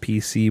first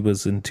PC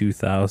was in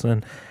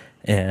 2000,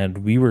 and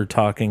we were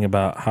talking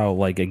about how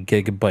like a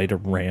gigabyte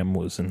of RAM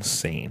was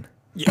insane.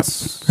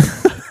 Yes.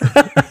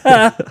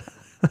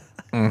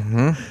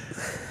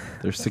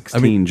 There's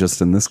 16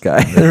 just in this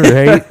guy.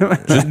 Right?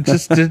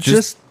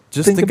 just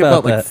think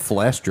about like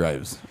flash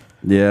drives.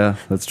 Yeah,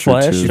 that's true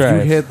Flash too.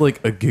 drive. If you had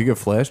like a gig of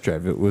flash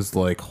drive, it was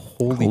like,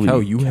 holy cow,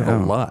 you have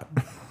a lot.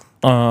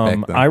 back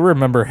then. I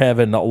remember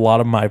having a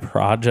lot of my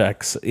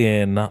projects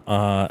in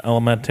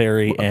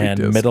elementary Floppy and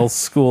disk. middle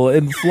school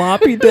in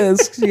floppy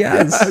disks.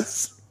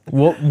 Yes.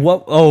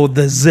 What? Oh,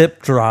 the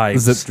zip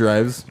drives. Zip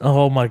drives.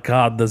 Oh my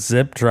God, the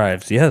zip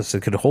drives. Yes,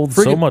 it could hold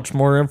so much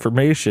more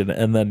information.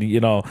 And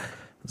then,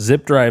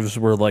 zip drives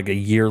were like a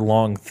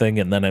year-long thing,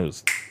 and then it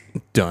was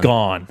Done.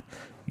 gone.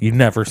 You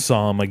never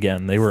saw them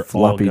again. They were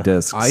Floppy all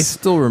disks. I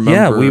still remember.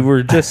 Yeah, we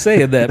were just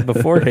saying that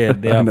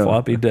beforehand. Yeah, know.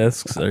 floppy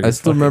disks. I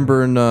still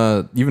remember in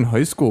even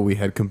high school we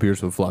had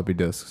computers with floppy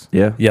disks.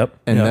 Yeah. Yep.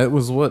 And yep. that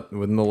was what,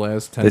 within the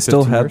last 10, They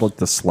still 15 had years? like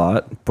the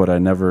slot, but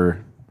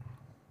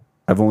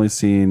I've only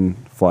seen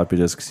floppy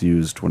disks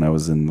used when I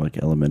was in like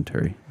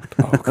elementary.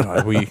 Oh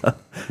god,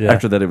 Yeah.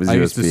 After that, it was I USB.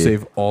 used to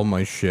save all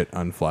my shit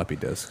on floppy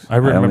disks. I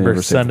only remember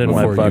ever saved sending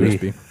my before buddy.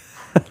 USB.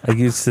 I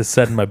used to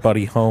send my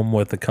buddy home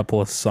with a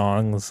couple of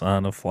songs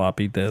on a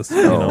floppy disk.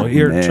 Oh,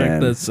 Here, man. check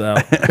this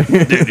out.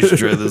 Dude, you should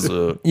try this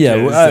out. Yeah.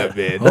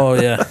 Oh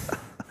yeah.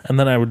 And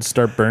then I would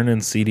start burning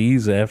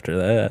CDs after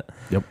that.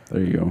 Yep.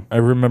 There you go. I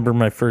remember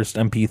my first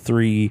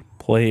MP3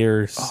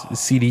 player,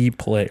 CD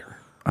player.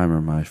 I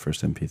remember my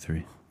first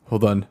MP3.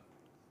 Hold on.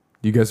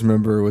 You guys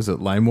remember, was it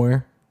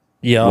LimeWire?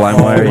 Yeah.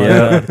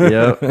 LimeWire,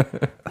 yep.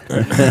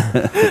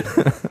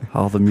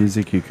 All the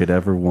music you could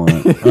ever want.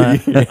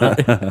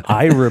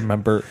 I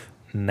remember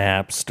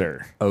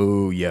Napster.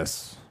 Oh,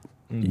 yes.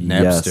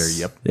 Yes. Napster,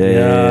 yep.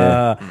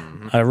 Yeah.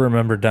 I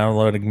remember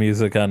downloading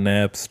music on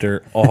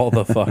Napster all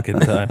the fucking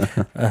time.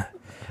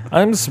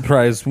 I'm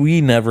surprised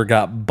we never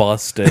got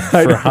busted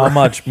for how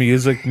much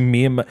music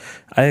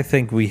I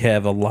think we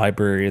have a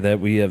library that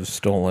we have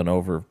stolen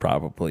over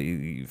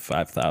probably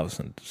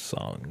 5,000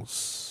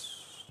 songs.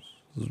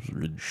 This is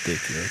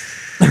ridiculous.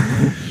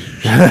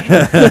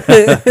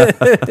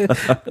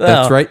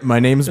 That's right. My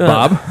name's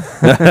Bob.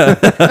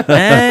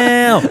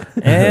 Ow!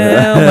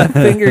 My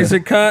fingers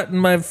are caught in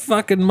my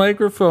fucking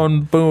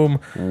microphone. Boom.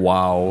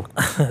 Wow.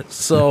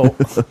 So,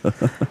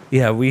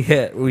 yeah, we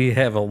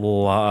have a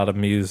lot of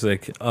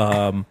music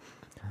that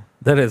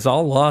is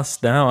all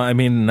lost now. I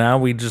mean, now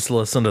we just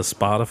listen to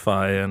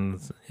Spotify and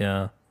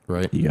yeah,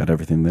 Right. You got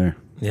everything there.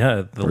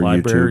 the Or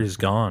library's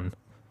gone,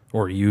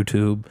 or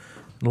YouTube.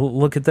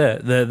 Look at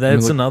that.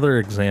 That's another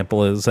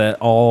example. Is that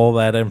all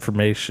that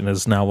information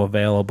is now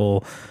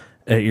available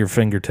at your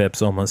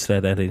fingertips almost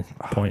at any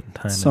point in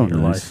time So in your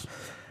nice.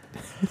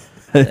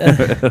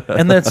 life.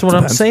 And that's what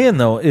I'm saying,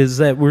 though, is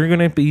that we're going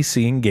to be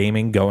seeing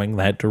gaming going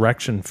that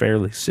direction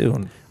fairly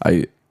soon.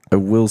 I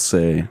will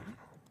say,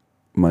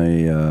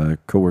 my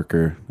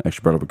coworker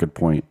actually brought up a good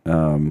point.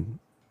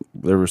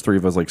 There was three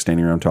of us like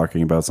standing around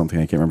talking about something.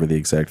 I can't remember the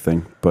exact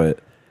thing, but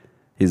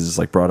he's just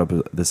like brought up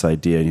this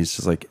idea, and he's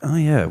just like, "Oh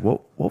yeah,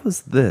 what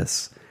was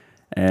this?"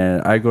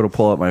 And I go to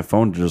pull out my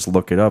phone to just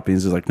look it up. And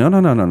he's just like, "No.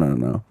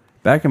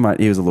 Back in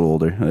he was a little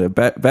older.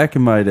 Back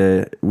in my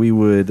day, we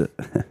would."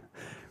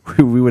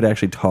 We would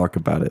actually talk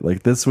about it.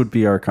 Like, this would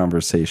be our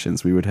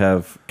conversations. We would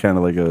have kind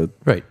of like a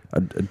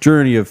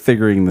journey of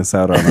figuring this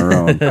out on our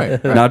own.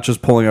 Right. Not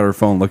just pulling out our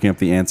phone, looking up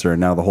the answer, and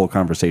now the whole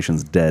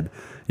conversation's dead.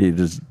 You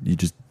just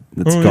it's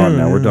gone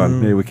now. We're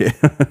done. Hey, we can't.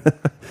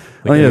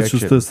 Oh yeah, it's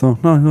just this though.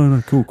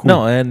 No, cool.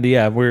 No, and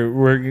yeah,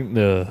 we're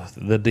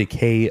the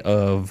decay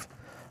of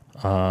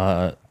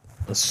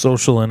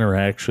social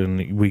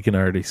interaction. We can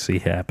already see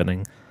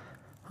happening.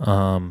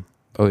 Oh,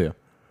 yeah.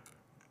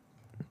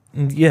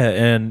 Yeah,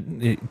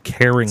 and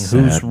caring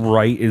who's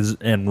right is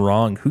and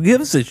wrong. Who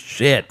gives a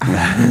shit?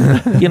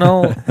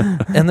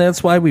 And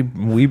that's why we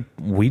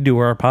do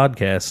our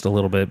podcast a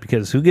little bit,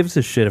 because who gives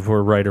a shit if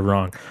we're right or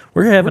wrong?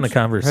 We're having a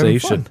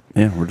conversation.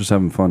 Yeah, we're just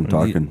having fun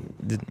talking,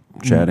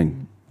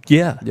 chatting.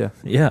 Yeah.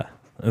 Yeah.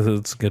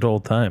 It's a good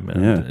old time.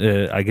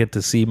 And I get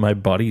to see my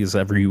buddies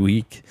every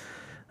week.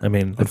 I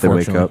mean, If they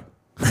wake up.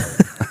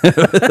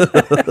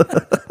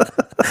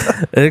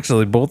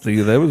 Actually, both of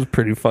you, that was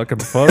pretty fucking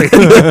funny.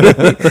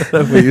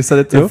 Wait, you said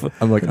it too?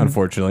 I'm like,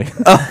 unfortunately.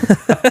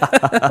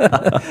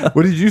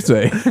 What did you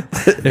say?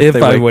 if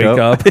I wake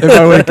up.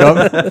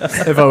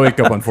 If I wake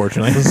up,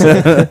 unfortunately.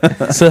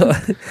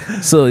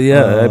 So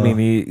yeah, I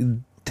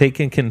mean, take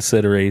in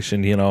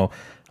consideration,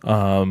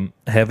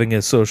 having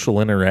a social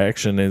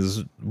interaction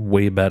is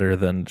way better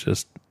than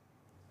just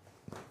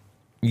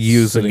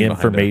using Sitting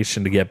behind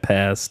information to get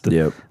past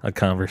Yep. a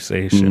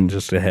conversation,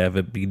 just to have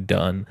it be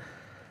done.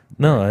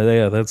 No,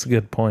 yeah, that's a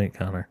good point,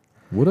 Connor.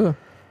 What do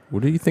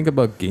you think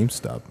about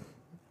GameStop?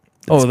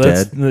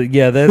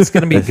 That's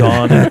going to be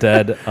gone and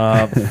dead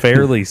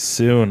fairly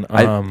soon.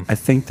 I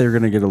think they're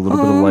going to get a little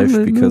bit of life,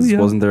 because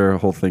wasn't there a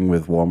whole thing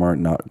with Walmart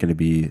not going to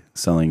be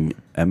selling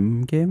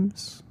M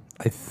games?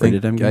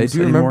 Rated M I games do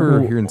remember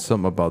anymore? hearing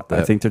something about that.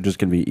 I think they're just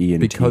going to be E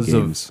and T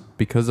games.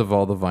 because of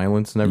all the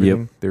violence and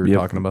everything. Yep. They were Yep.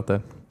 talking about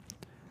that.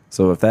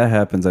 So if that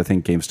happens, I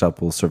think GameStop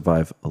will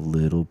survive a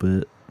little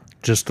bit.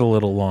 just a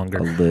little longer.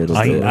 A little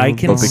I, bit. I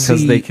can but because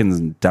see, they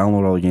can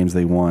download all the games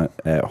they want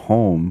at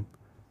home,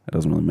 it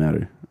doesn't really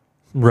matter.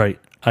 right.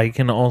 I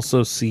can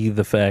also see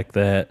the fact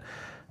that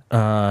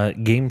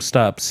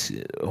GameStop's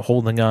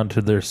holding on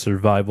to their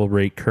survival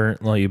rate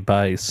currently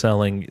by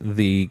selling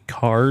the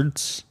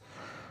cards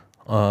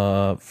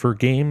for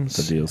games.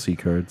 The DLC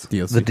cards.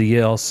 DLC. The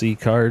DLC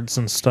cards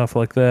and stuff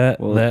like that.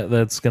 Well,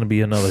 That's going to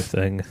be another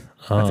thing.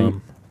 I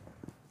think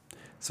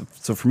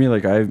so for me,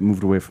 like, I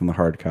moved away from the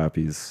hard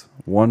copies.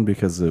 One,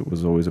 because it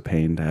was always a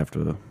pain to have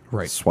to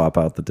swap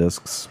out the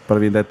discs. But I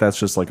mean, that's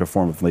just like a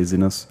form of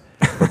laziness.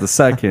 But the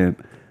second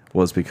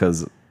was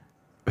because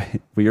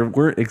we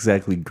weren't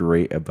exactly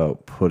great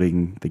about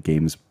putting the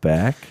games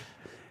back.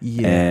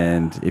 Yeah.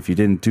 And if you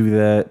didn't do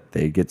that,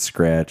 they get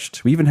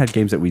scratched. We even had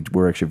games that we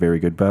were actually very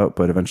good about,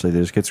 but eventually they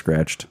just get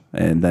scratched,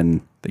 and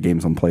then the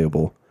game's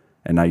unplayable.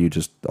 And now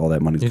all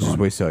that money's You gone. just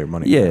waste all your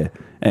money. Yeah,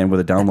 and with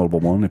a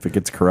downloadable one, if it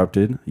gets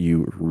corrupted,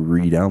 you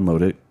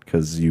re-download it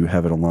because you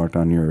have it unlocked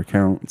on your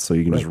account, so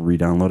you can just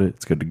re-download it.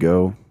 It's good to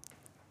go.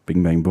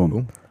 Bing, bang,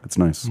 boom. It's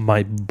nice.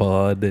 My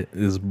blood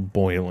is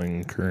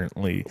boiling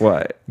currently.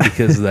 Why?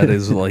 Because that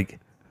is like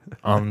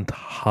on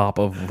top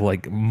of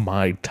like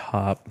my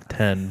top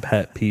 10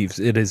 pet peeves.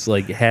 It is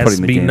like has Putting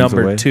to the be games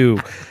number away? 2.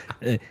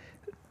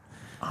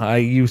 I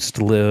used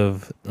to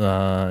live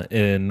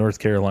in North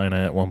Carolina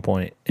at one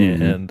point,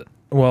 and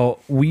well,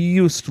 we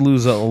used to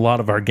lose a lot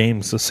of our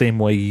games the same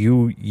way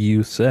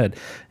you said,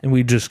 and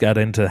we just got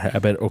into the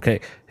habit. Okay,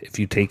 if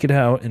you take it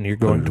out and you're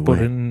going to put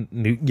it in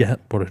new,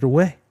 put it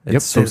away.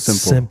 It's so As simple.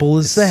 simple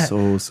as that.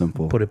 So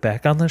simple. Put it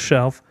back on the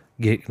shelf.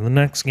 Get the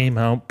next game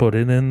out. Put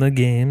it in the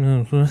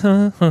game.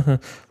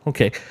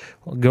 Okay,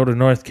 we'll go to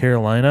North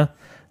Carolina,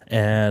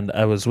 and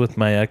I was with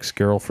my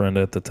ex-girlfriend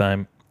at the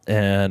time,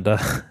 and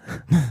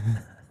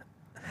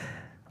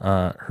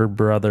her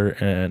brother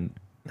and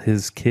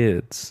his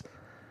kids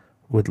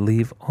would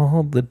leave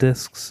all the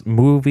discs,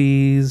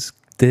 movies,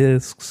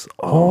 discs,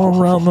 all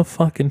around the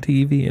fucking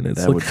TV, and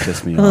it's That like, would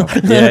piss me off.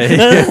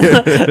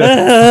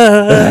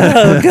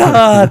 oh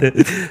God!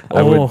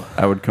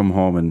 I would come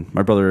home, and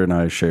my brother and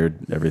I shared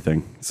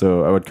everything.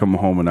 So I would come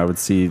home and I would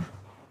see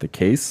the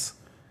case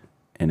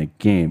and a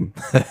game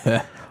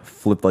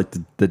flipped, like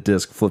the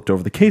disc flipped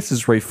over. The case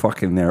is right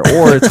fucking there,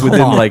 or it's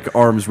within like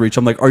arm's reach.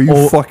 I'm like, are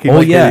you fucking? Oh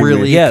like, yeah,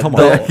 really? yeah. Come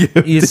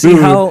You see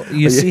how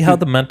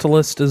the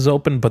Mentalist is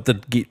open, but the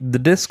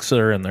discs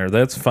are in there.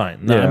 That's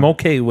fine. No, Yeah. I'm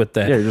okay with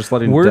that. Yeah, you're just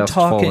letting We're dust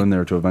fall talking in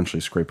there to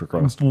eventually scrape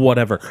across.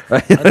 whatever.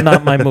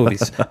 Not my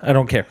movies. I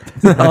don't care.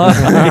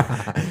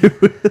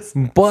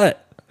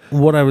 But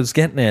what I was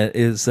getting at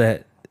is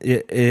that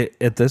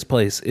at this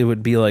place, it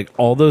would be like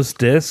all those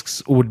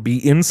discs would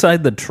be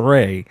inside the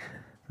tray,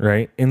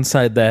 right?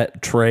 Inside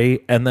that tray,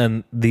 and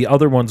then the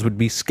other ones would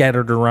be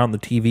scattered around the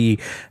TV,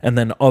 and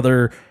then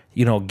other,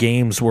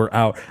 games were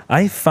out.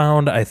 I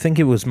think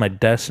it was my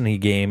Destiny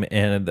game,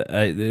 and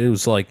it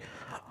was like,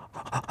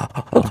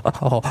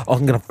 oh,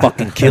 I'm gonna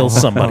fucking kill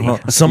somebody.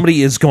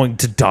 Somebody is going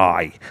to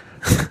die.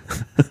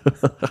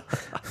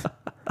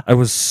 I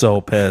was so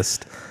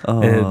pissed.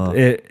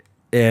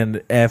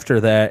 And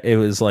after that, it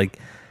was like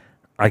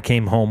I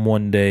came home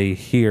one day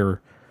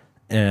here,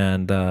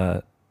 and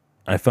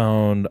I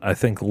found, I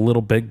think,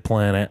 Little Big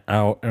Planet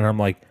out, and I'm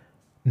like,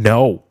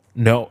 no.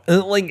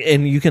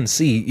 And you can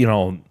see,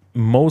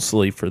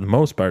 mostly for the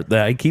most part,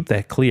 that I keep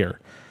that clear.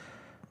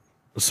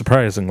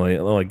 Surprisingly,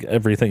 like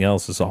everything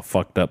else is all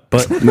fucked up,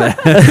 but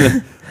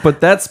But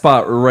that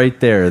spot right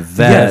there,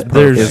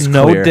 there's is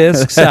no clear.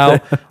 discs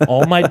out.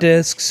 All my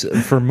discs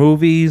for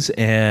movies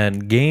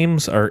and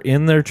games are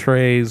in their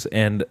trays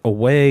and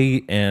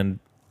away, and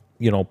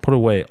put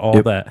away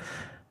all that.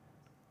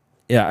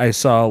 Yeah, I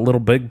saw Little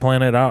Big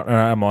Planet out, and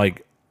I'm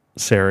like,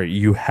 Sarah,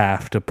 you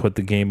have to put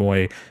the game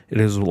away. It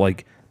is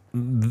like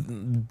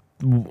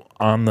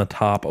on the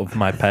top of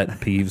my pet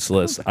peeves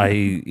list.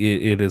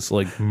 It is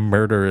like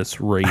murderous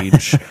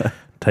rage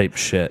type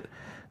shit.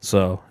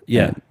 So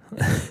yeah.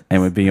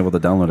 And with being able to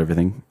download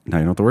everything, now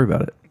you don't have to worry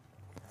about it.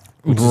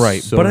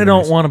 Right, so but I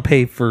don't nice. want to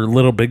pay for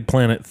Little Big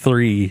Planet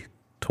 3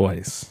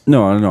 twice.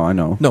 No, I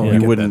know. No, I you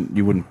get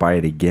wouldn't buy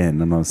it again.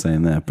 I'm not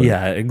saying that. But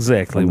Yeah,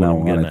 exactly from what now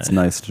I'm on, getting it's at.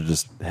 nice to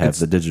just have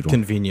the digital.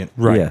 Convenient.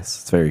 Right.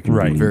 Yes, it's very Right,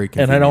 convenient. Very and I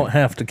convenient. don't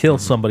have to kill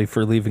somebody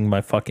for leaving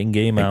my fucking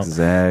game out.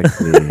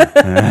 Exactly.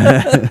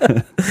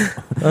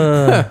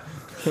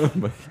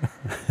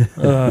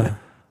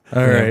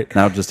 All right.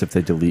 Now, just if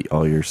they delete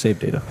all your save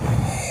data.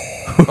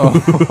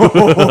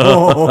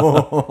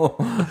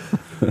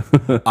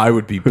 I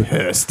would be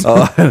pissed.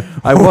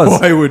 I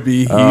was. I would be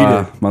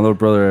heated. My little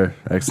brother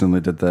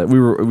accidentally did that. We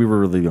were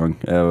really young.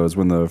 It was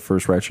when the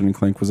first Ratchet and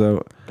Clank was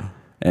out,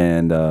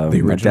 and my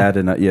original? dad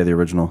and I, the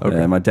original.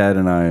 And my dad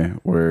and I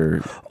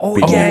were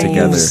beating it you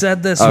together.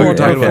 said this Okay,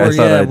 one okay, before. I thought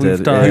Yeah, I we've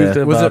did. talked Yeah.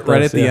 about Was it right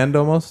this, at the yeah. end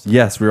almost?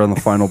 Yes, we were on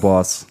the final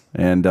boss,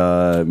 and me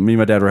and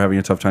my dad were having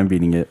a tough time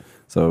beating it,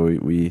 so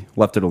we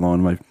left it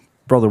alone. My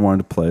brother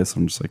wanted to play, so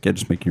I'm just like, yeah,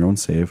 just make your own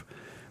save.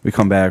 We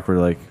come back, we're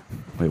like,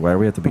 wait, why are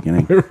we at the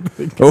beginning?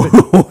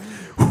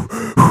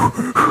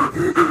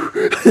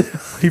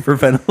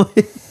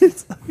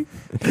 Hyperventilate.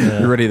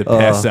 ready to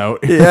pass out.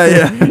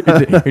 Yeah.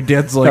 Your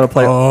dad's like, Gotta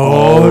play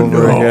oh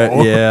over no.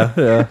 again.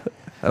 Yeah.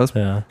 That was.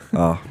 Yeah.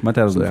 Oh, my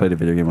dad hasn't played a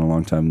video game in a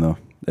long time though.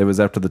 It was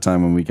after the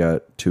time when we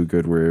got too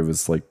good, where it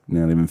was like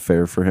not even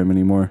fair for him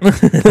anymore.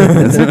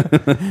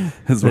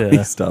 Is when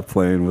he stopped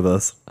playing with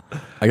us.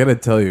 I gotta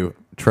tell you,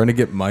 trying to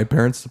get my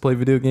parents to play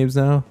video games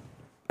now,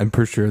 I'm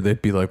pretty sure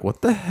they'd be like,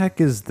 "What the heck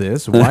is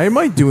this? Why am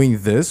I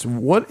doing this?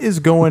 What is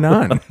going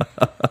on?"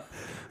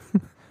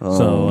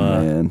 Oh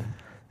man.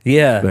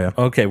 Yeah.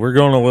 Okay, we're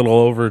going a little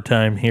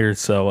overtime here,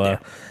 so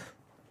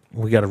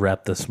we got to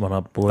wrap this one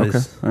up,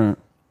 boys. Okay. All right.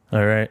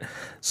 All right.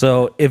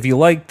 So if you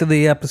liked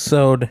the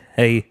episode,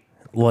 hey,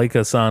 like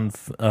us on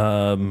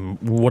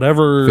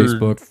whatever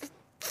Facebook.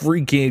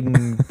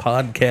 freaking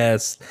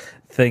podcast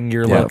thing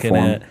you're looking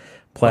at.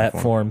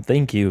 Platform.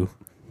 Thank you.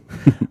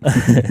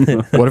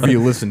 Whatever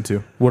you listen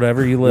to.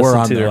 Whatever you We're listen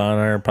on to there. on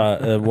our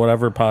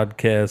whatever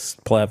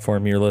podcast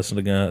platform you're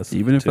listening to us.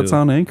 Even if to. it's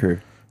on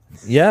Anchor.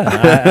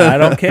 Yeah, I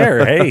don't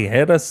care. Hey,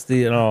 hit us,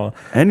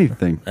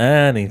 Anything.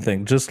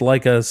 Just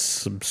like us,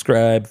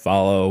 subscribe,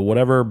 follow,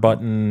 whatever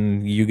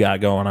button you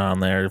got going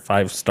on there.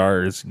 5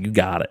 stars, you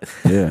got it.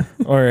 Yeah.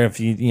 Or if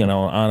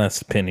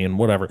honest opinion,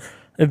 whatever.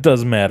 It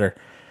doesn't matter.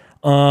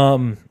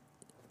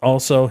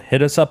 Also,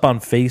 hit us up on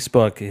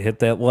Facebook. Hit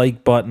that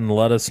like button.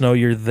 Let us know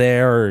you're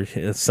there.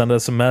 Send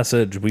us a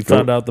message. We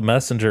found out the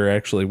messenger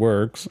actually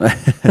works.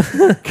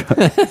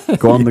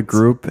 Go on the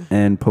group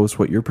and post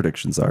what your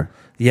predictions are.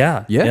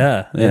 Yeah.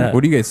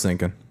 What are you guys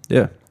thinking?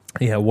 Yeah.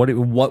 Yeah, what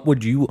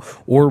would you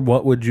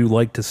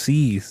like to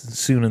see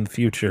soon in the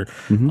future?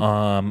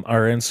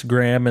 Our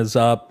Instagram is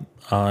up.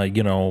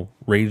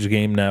 Rage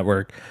Game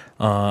Network.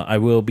 I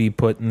will be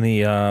putting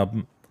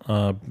the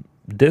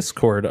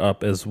Discord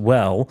up as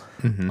well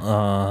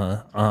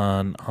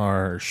on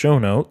our show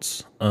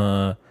notes.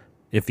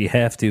 If you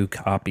have to,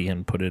 copy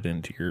and put it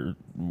into your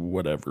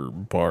whatever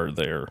bar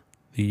there.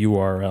 The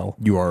URL.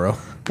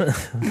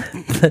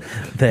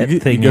 That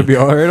thing. You gonna be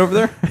all right over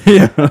there?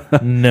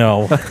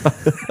 No.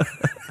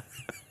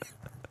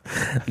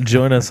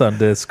 Join us on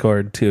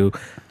Discord too.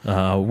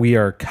 We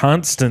are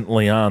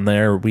constantly on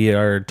there. We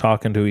are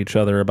talking to each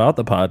other about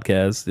the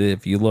podcast.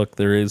 If you look,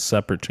 there is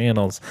separate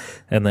channels,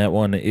 and that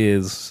one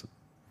is,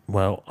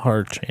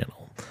 our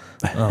channel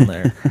on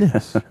there.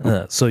 Yes.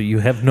 So you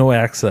have no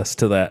access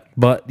to that,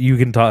 but you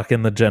can talk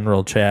in the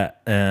general chat,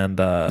 and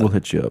We'll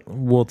hit you up.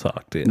 we'll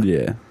talk to you.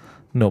 Yeah.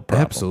 No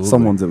problem. Absolutely.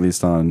 Someone's at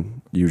least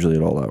on usually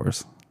at all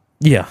hours.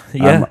 Yeah.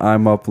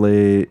 I'm up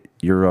late.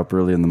 You're up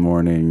early in the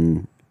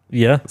morning.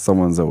 Yeah.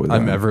 Someone's always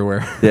I'm on.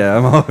 everywhere. Yeah,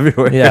 I'm all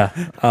everywhere.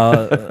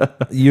 Yeah.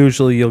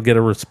 Usually you'll get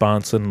a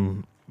response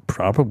in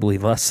probably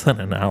less than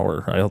an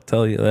hour. I'll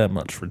tell you that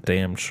much for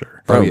damn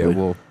sure. Oh yeah,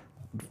 Probably.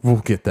 we'll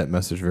get that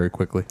message very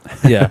quickly.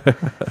 Yeah.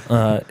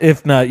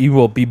 If not, you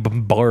will be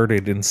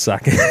bombarded in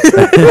seconds.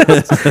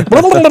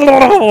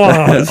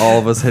 All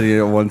of us hitting it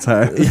at one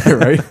time. Yeah,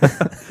 right.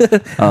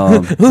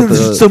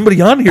 There's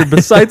somebody on here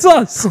besides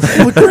us.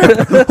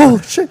 Oh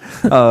shit!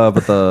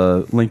 But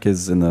the link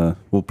is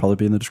will probably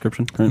be in the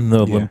description. Right?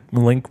 The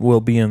link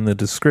will be in the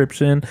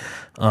description.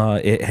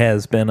 It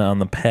has been on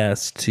the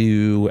past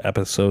 2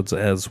 episodes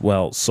as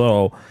well.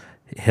 So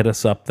hit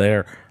us up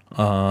there.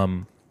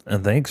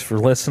 And thanks for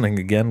listening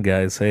again,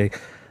 guys. Hey,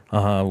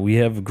 we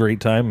have a great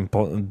time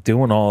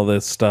doing all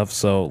this stuff.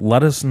 So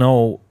let us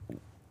know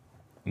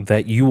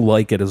that you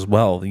like it as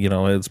well.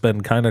 It's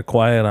been kind of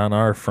quiet on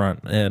our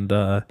front. And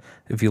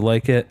if you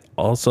like it,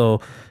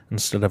 also,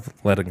 instead of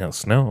letting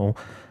us know,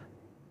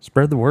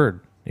 spread the word.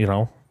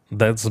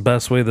 That's the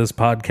best way this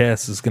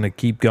podcast is going to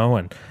keep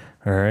going.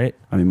 All right.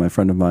 I mean, my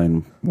friend of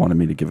mine wanted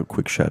me to give a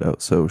quick shout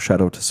out. So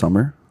shout out to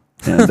Summer.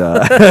 And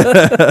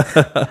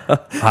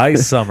Hi,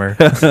 Summer.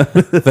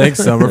 Thanks,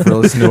 Summer, for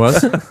listening to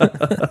us.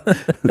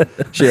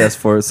 she asked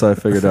for it, so I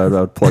figured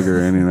I'd plug her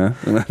in.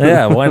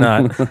 Yeah, why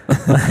not?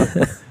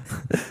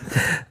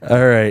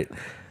 All right.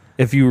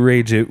 If you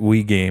rage it,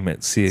 we game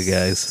it. See you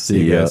guys.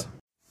 See you guys.